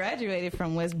 I graduated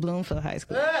from West Bloomfield High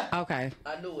School. Okay.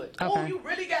 I knew it. Okay. Oh, you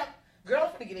really got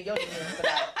girls to get in your hands for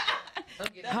that.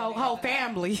 Whole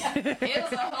family. It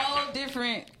was a whole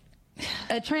different...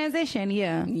 A transition,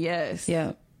 yeah. Yes.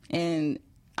 Yeah. And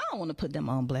I don't want to put them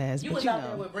on blast, You but was you out know.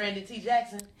 there with Brandon T.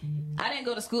 Jackson? I didn't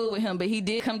go to school with him, but he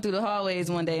did come through the hallways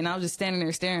one day, and I was just standing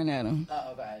there staring at him.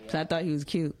 Oh, okay. Yeah. So I thought he was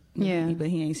cute. Yeah. But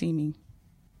he ain't seen me.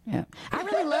 Yeah. I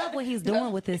really love what he's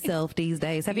doing with himself these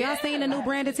days. Have y'all seen the new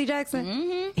Brandon T. Jackson?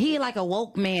 Mm-hmm. He like a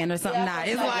woke man or something now.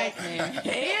 It's like,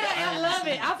 I love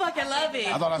it. I fucking love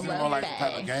it. I thought I seen him on like some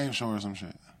type of game show or some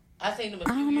shit. I seen him a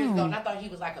few years ago, and I thought he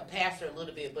was like a pastor a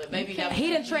little bit, but maybe that was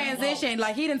He done transition,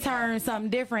 like he done turned something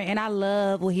different, and I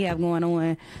love what he have going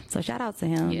on. So shout out to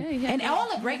him. Yeah, he has and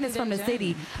all the greatness from the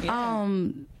city. Yeah.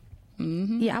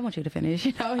 Yeah, I want you to finish.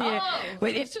 You know, yeah. Oh,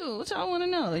 But what y'all want to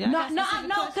know? Y'all no, got no, specific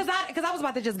no, questions? because I was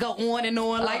about to just go on and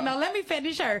on. Like, no, let me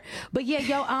finish her. But yeah,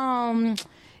 yo,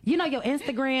 you know, your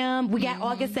Instagram. We got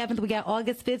August 7th. We got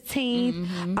August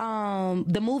 15th.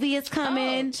 The movie is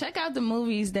coming. Oh, check out the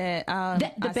movies that The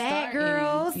I Bad star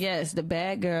Girls. in. Yes, the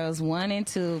Bad Girls 1 and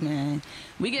 2. Man,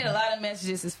 we get a lot of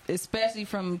messages, especially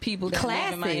from people that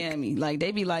live in Classic. Miami. Like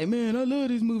they be like, "Man, I love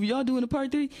this movie. Y'all doing a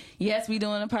part 3?" Yes, we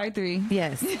doing a part 3.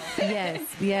 Yes, yes,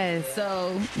 yes.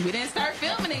 So we didn't start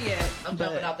filming it yet. I'm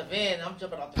jumping out the van. I'm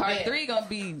jumping out the Part van. 3 gonna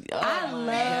be. Oh I my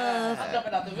love. I'm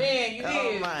jumping out the van. You God.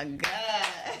 did. Oh my god.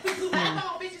 Come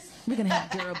on, bitches. We're gonna have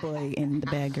Girl Boy in the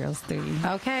Bad Girls 3.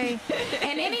 Okay.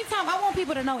 And anytime, I want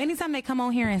people to know, anytime they come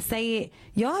on here and say it,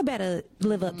 y'all better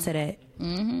live up to that.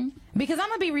 Mm-hmm. Because I'm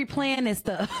going to be replaying this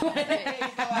stuff.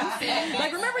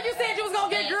 Like, remember you said you was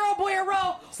going to get Girl Boy a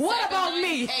role? What about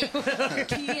me?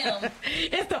 PM.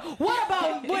 It's the, what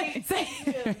about, what?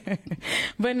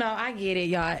 But no, I get it,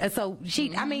 y'all. So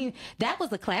I mean, that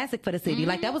was a classic for the city.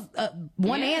 Like that was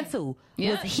 1 and 2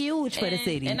 was huge for the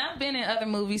city. And I've been in other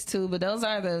movies too, but those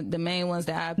are the main ones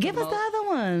that I promote. Give us the other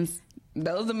ones.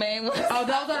 Those are the main ones. Oh,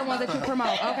 those are the ones that you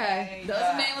promote. Okay. Those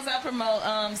are the main ones I promote.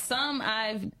 Some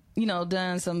I've,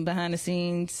 done some behind the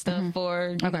scenes stuff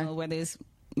for, you know, whether it's,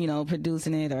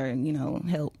 producing it or,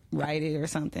 help write it or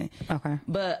something. Okay.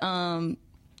 But, I'm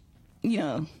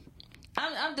doing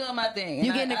my thing.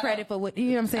 You getting the credit for what, you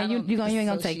know what I'm saying? You ain't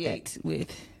gonna take that with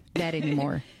that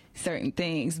anymore. certain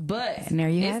things. But and there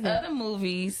you it's have it. other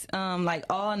movies, like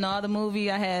All in All, the movie.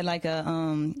 I had like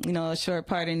a a short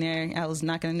part in there. I was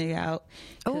knocking a nigga out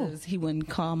because he wouldn't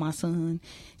call my son.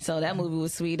 So that movie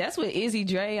was sweet. That's with Izzy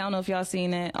Dre. I don't know if y'all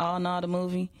seen that, All in All, the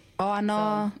movie. All in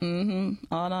All? All in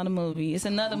All, the movie. It's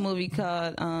another movie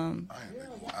called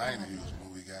I ain't a huge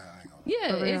movie guy.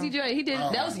 yeah, Izzy Dre. He did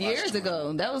that was years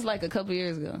ago. That was like a couple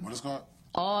years ago. What is it called?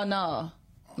 All in All.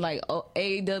 Like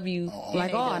A-W.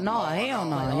 Like, hell no.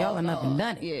 Y'all done up and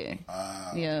done it. Yeah.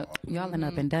 Yeah. Y'all done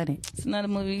up and done it. It's another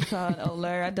movie called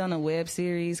Olur. I done a web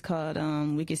series called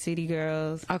Wicked City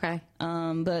Girls. Okay.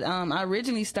 But I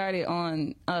originally started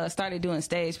doing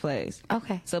stage plays.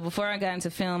 Okay. So before I got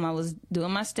into film, I was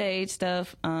doing my stage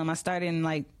stuff. I started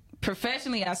in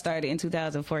professionally, I started in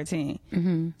 2014.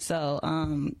 Mm-hmm. So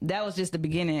that was just the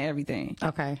beginning of everything.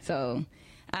 Okay. So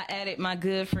I added my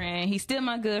good friend. He's still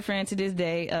my good friend to this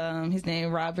day. His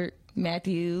name Robert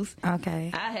Matthews. Okay.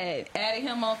 I had added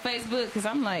him on Facebook because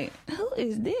I'm like, who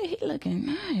is this? He looking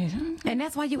nice. And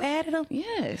that's why you added him?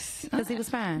 Yes. Because he was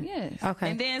fine? Yes.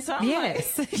 Okay. And then so I'm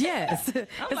yes. like, yes.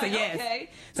 I'm like, yes. okay.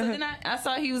 So then I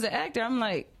saw he was an actor. I'm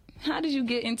like, how did you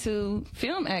get into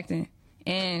film acting?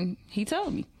 And he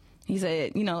told me. He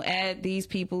said, add these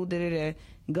people,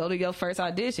 go to your first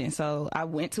audition. So I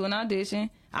went to an audition.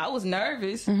 I was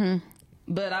nervous,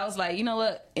 but I was like, you know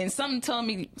what? And something told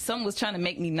me, something was trying to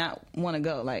make me not want to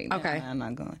go. Like, okay, nah, I'm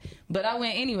not going. But I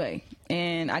went anyway,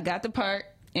 and I got the part,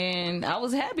 and I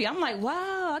was happy. I'm like,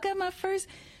 wow, I got my first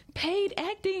paid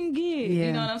acting gig. Yeah.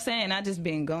 You know what I'm saying? I just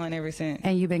been going ever since.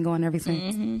 And you've been going ever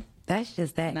since. Mm-hmm. That's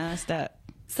just that. Nonstop.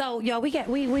 So, y'all, we are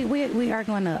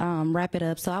going to wrap it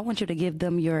up. So I want you to give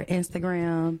them your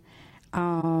Instagram,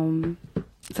 so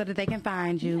that they can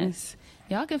find you. Yes.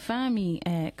 Y'all can find me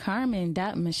at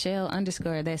Carmen.Michelle _. That's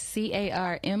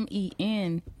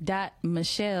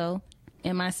CARMEN.Michelle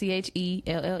MICHELLE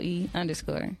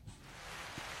 _.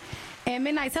 And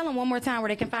Midnite, tell them one more time where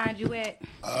they can find you at.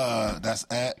 That's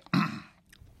at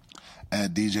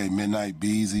DJ Midnite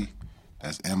Beezy.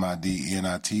 That's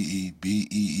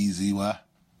MIDNITEBEEZY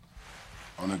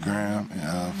on the gram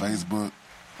and Facebook.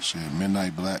 Shit,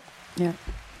 Midnite Blaque. Yeah.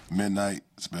 Midnite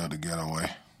spelled the ghetto way.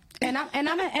 And I'm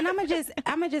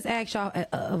gonna just ask y'all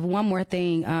one more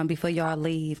thing before y'all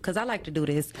leave, because I like to do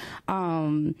this.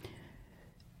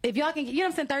 If y'all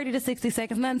can, 30 to 60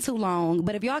 seconds, nothing too long,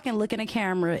 but if y'all can look in the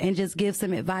camera and just give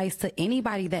some advice to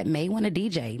anybody that may want to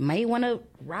DJ, may want to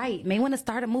write, may want to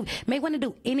start a movie, may want to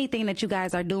do anything that you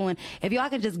guys are doing, if y'all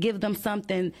can just give them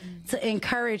something to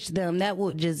encourage them, that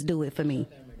would just do it for me.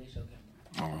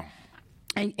 Oh.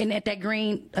 And at that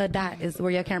green dot is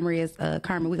where your camera is,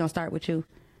 Carmen. We're going to start with you.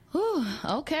 Whew,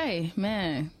 okay,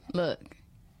 man. Look,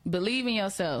 believe in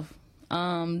yourself.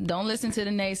 Don't listen to the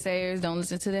naysayers. Don't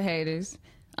listen to the haters.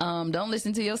 Don't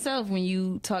listen to yourself when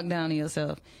you talk down to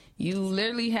yourself. You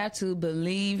literally have to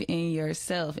believe in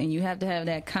yourself, and you have to have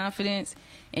that confidence.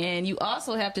 And you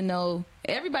also have to know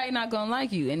everybody not gonna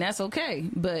like you, and that's okay.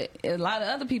 But a lot of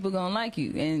other people gonna like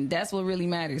you, and that's what really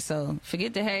matters. So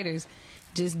forget the haters.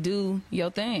 Just do your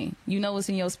thing. You know what's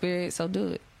in your spirit, so do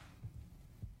it.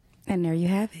 And there you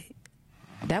have it.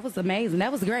 That was amazing.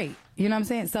 That was great. You know what I'm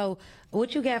saying? So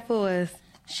what you got for us?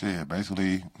 Shit,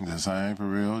 basically the same for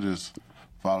real. Just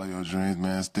follow your dreams,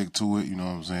 man. Stick to it. You know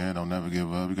what I'm saying? Don't never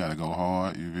give up. You got to go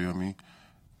hard. You feel me?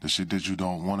 The shit that you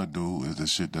don't want to do is the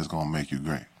shit that's going to make you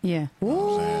great. Yeah. You know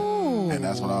what I'm saying? And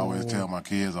that's what I always tell my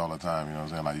kids all the time. You know what I'm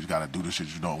saying? Like, you got to do the shit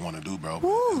you don't want to do, bro.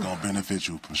 It's going to benefit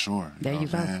you for sure. There you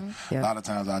go. Yep. A lot of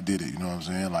times I did it. You know what I'm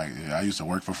saying? Like, I used to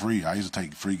work for free. I used to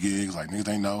take free gigs. Like, niggas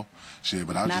ain't know. Shit,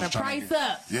 but I was not just a trying price to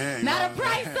up. Yeah. You not know a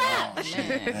price up. Oh,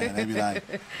 shit, man. They be like,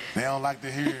 they don't like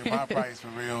to hear my price for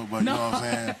real, but you know what I'm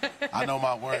saying? I know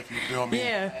my worth. You feel me?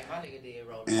 Yeah. Hey, my nigga did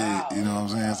roll Yeah, you know what I'm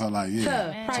saying? So, like,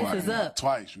 yeah. Price is up.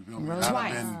 Twice, you feel me?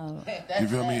 Twice. You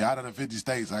feel me? Out of the 50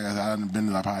 states, I done been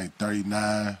to like probably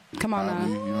 39. Come on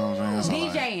probably, now. You know what I'm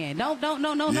saying? So DJing. Don't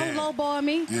lowball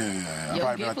me. Yeah. I Your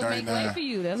probably gift been will like make way 39. for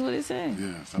you. That's what it said.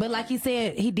 Yeah. So But like he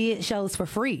said, he did shows for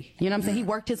free. You know what I'm saying? He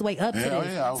worked his way up to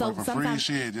this. Yeah, I was So working for free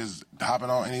shit, just hopping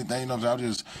on anything, you know what I'm saying? I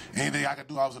was just, anything I could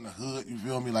do, I was in the hood, you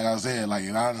feel me? Like I said, like,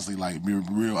 and honestly, like, be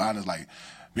real honest, like,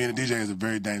 being a DJ is a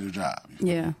very dangerous job.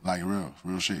 Yeah. Like, real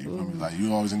shit, you feel me? Like,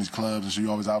 you always in these clubs and shit,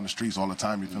 you always out in the streets all the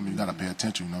time, you feel me? You gotta pay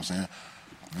attention, you know what I'm saying?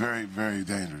 very, very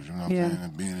dangerous. You know what I'm saying?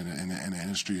 And being in the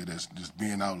industry that's just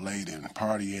being out late and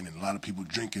partying and a lot of people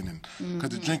drinking, and because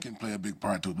the drinking play a big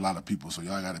part to a lot of people. So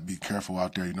y'all got to be careful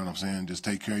out there. You know what I'm saying? Just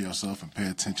take care of yourself and pay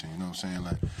attention. You know what I'm saying?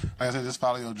 Like I said, just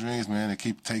follow your dreams, man, and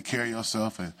take care of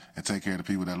yourself and take care of the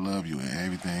people that love you and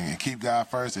everything. And keep God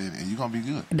first, and you're gonna be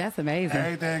good. That's amazing.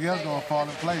 Everything else gonna fall in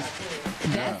place.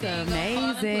 That's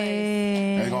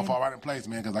amazing. It's gonna fall right in place,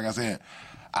 man. Because like I said,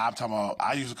 I'm talking about,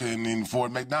 I used to couldn't even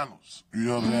afford McDonald's. You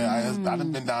know what I'm saying? I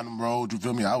done been down them roads. You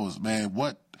feel me? I was, man,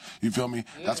 what? You feel me?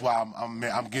 Yeah. That's why I'm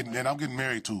getting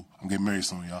married too. I'm getting married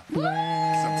soon, y'all.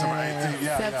 Wow. September 18th.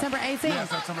 Yeah. September 18th. Yeah,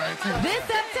 September 18th. This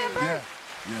September. Yeah.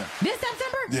 Yeah. This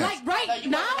September? Yes. Like right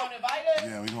now?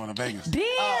 Yeah, we going to Vegas.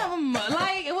 Damn!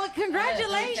 Like, well,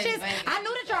 congratulations! I knew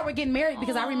that y'all were getting married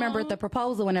because I remember the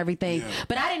proposal and everything,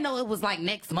 but I didn't know it was like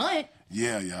next month.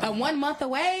 Yeah. 1 month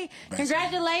away. Basically.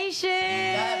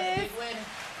 Congratulations!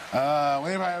 We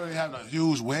ain't really having a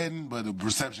huge wedding, but the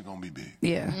reception gonna be big.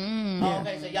 Yeah.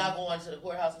 Okay, so y'all going to the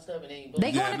courthouse and stuff, and then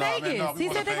they going to Vegas. Man, He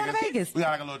said they going to Vegas. We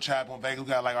got like a little chapel in Vegas. We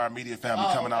got like our immediate family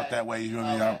coming out that way. You know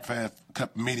what I mean? Our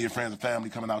immediate friends and family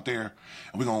coming out there,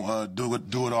 and we gonna do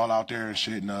it all out there and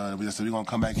shit. And we just said we gonna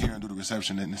come back here and do the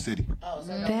reception in the city. Oh, so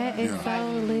that is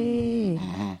so lit.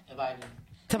 invited.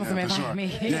 Tell me sure. me.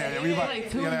 Yeah, everybody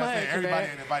ain't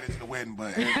invited to the wedding,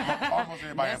 but almost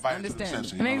everybody invited to the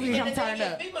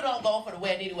reception. People don't go for the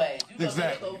wedding anyway.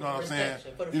 Exactly. You know what I'm saying?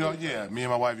 You know, me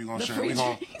and my wife, we gonna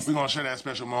share that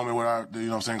special moment with our, you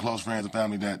know what I'm saying, close friends and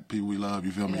family, that people we love.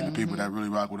 You feel me? The people that really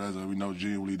rock with us, and we know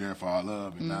genuinely there for our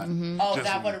love, and not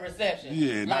not for the reception.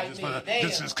 Yeah, not just for the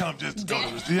just come to go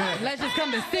to the Let's just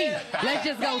come to see. Let's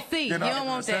just go see. You don't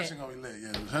want that. The reception gonna be lit.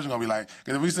 Yeah, the reception gonna be like,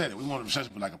 because if we said it, we want the reception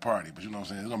to be like a party, but you know what I'm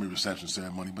saying? It's gonna be a reception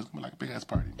ceremony, but it's gonna be like a big ass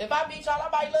party. If I meet y'all, I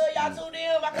might love y'all too.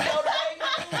 Them, I can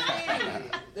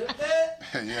go to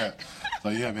Vegas. Yeah. So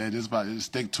yeah, man, just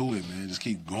stick to it, man. Just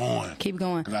keep going. Keep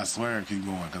going. Cause I swear, keep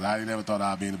going. Cause I never thought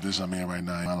I'd be in the position I'm in right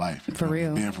now in my life. For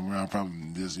real. Being from where I'm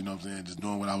from, just, you know what I'm saying, just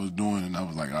doing what I was doing, and I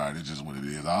was like, all right, it's just what it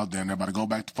is. I was damn near about to go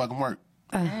back to fucking work.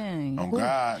 Dang. Oh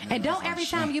God! Man, and don't every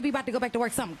time you be about to go back to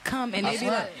work, something come and they be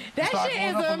like, "That shit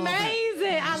is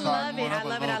amazing! I love it! I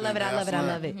love it! I love it! I love it! I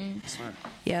love it!"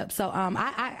 Yep. So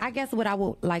I guess what I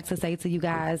would like to say to you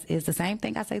guys is the same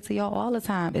thing I say to y'all all the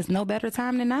time. It's no better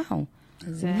time than now.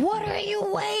 Exactly. What are you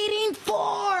waiting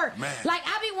for? Man. Like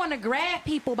I be want to grab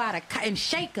people by the and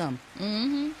shake them.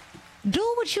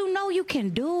 Do what you know you can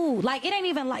do. Like it ain't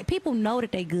even like people know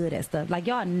that they good at stuff. Like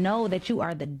y'all know that you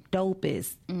are the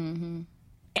dopest.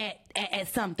 At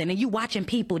something, and you watching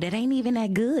people that ain't even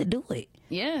that good do it.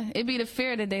 Yeah, it'd be the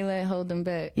fear that they let hold them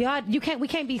back. Y'all, we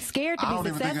can't be scared to be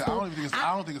successful.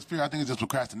 I don't think it's fear. I think it's just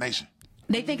procrastination.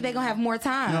 They think they're gonna have more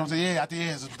time. You know what I'm saying? Yeah, at the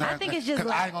end, I think it's just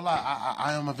like, I ain't gonna lie.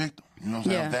 I am a victim. You know what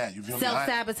I'm saying? Of that. You feel me?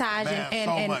 Self-sabotaging and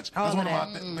so much. That's one that.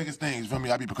 of my biggest things. You feel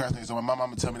me? I be procrastinating. So my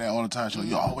mama tell me that all the time. She's like,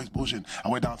 "You're always bullshitting." I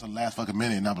wait down to the last fucking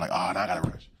minute, and I'm like, "Oh, now I gotta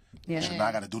rush." Yeah. Now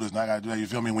I got to do this, now I got to do that. You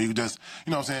feel me? When you just,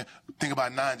 you know what I'm saying, think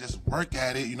about nine, just work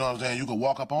at it, you know what I'm saying? You can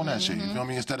walk up on that shit, you feel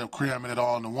me? Instead of cramming it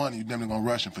all into one, you definitely going to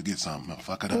rush and forget something,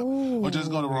 fuck it up. Ooh. Or just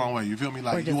go the wrong way, you feel me?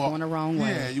 Like, or just going the wrong way.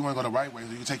 Yeah, you want to go the right way,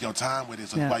 so you can take your time with it,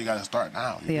 so that's why you got to start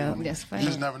now. You that's fine. You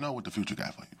just never know what the future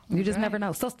got for you. You just never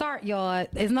know. So start, y'all.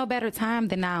 There's no better time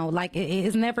than now. Like,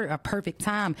 it's never a perfect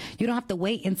time. You don't have to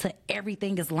wait until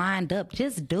everything is lined up.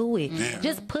 Just do it. Yeah.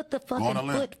 Just put the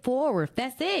fucking foot forward.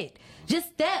 That's it.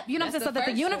 Just step. You know what I'm saying? So that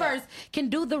the universe can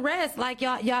do the rest. Like,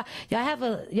 y'all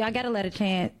gotta let a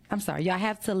chance. I'm sorry. Y'all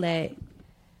have to let.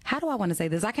 How do I want to say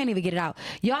this? I can't even get it out.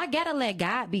 Y'all gotta let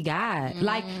God be God.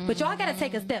 Like, but y'all gotta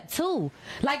take a step too.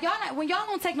 Like, y'all not, when y'all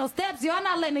don't take no steps, y'all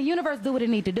not letting the universe do what it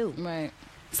need to do. Right.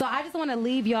 So I just want to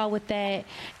leave y'all with that,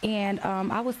 and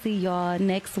I will see y'all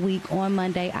next week on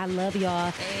Monday. I love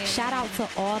y'all. Shout out to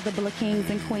all the Black Kings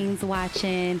and Queens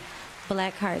watching.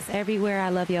 Black hearts everywhere. I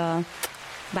love y'all.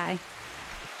 Bye.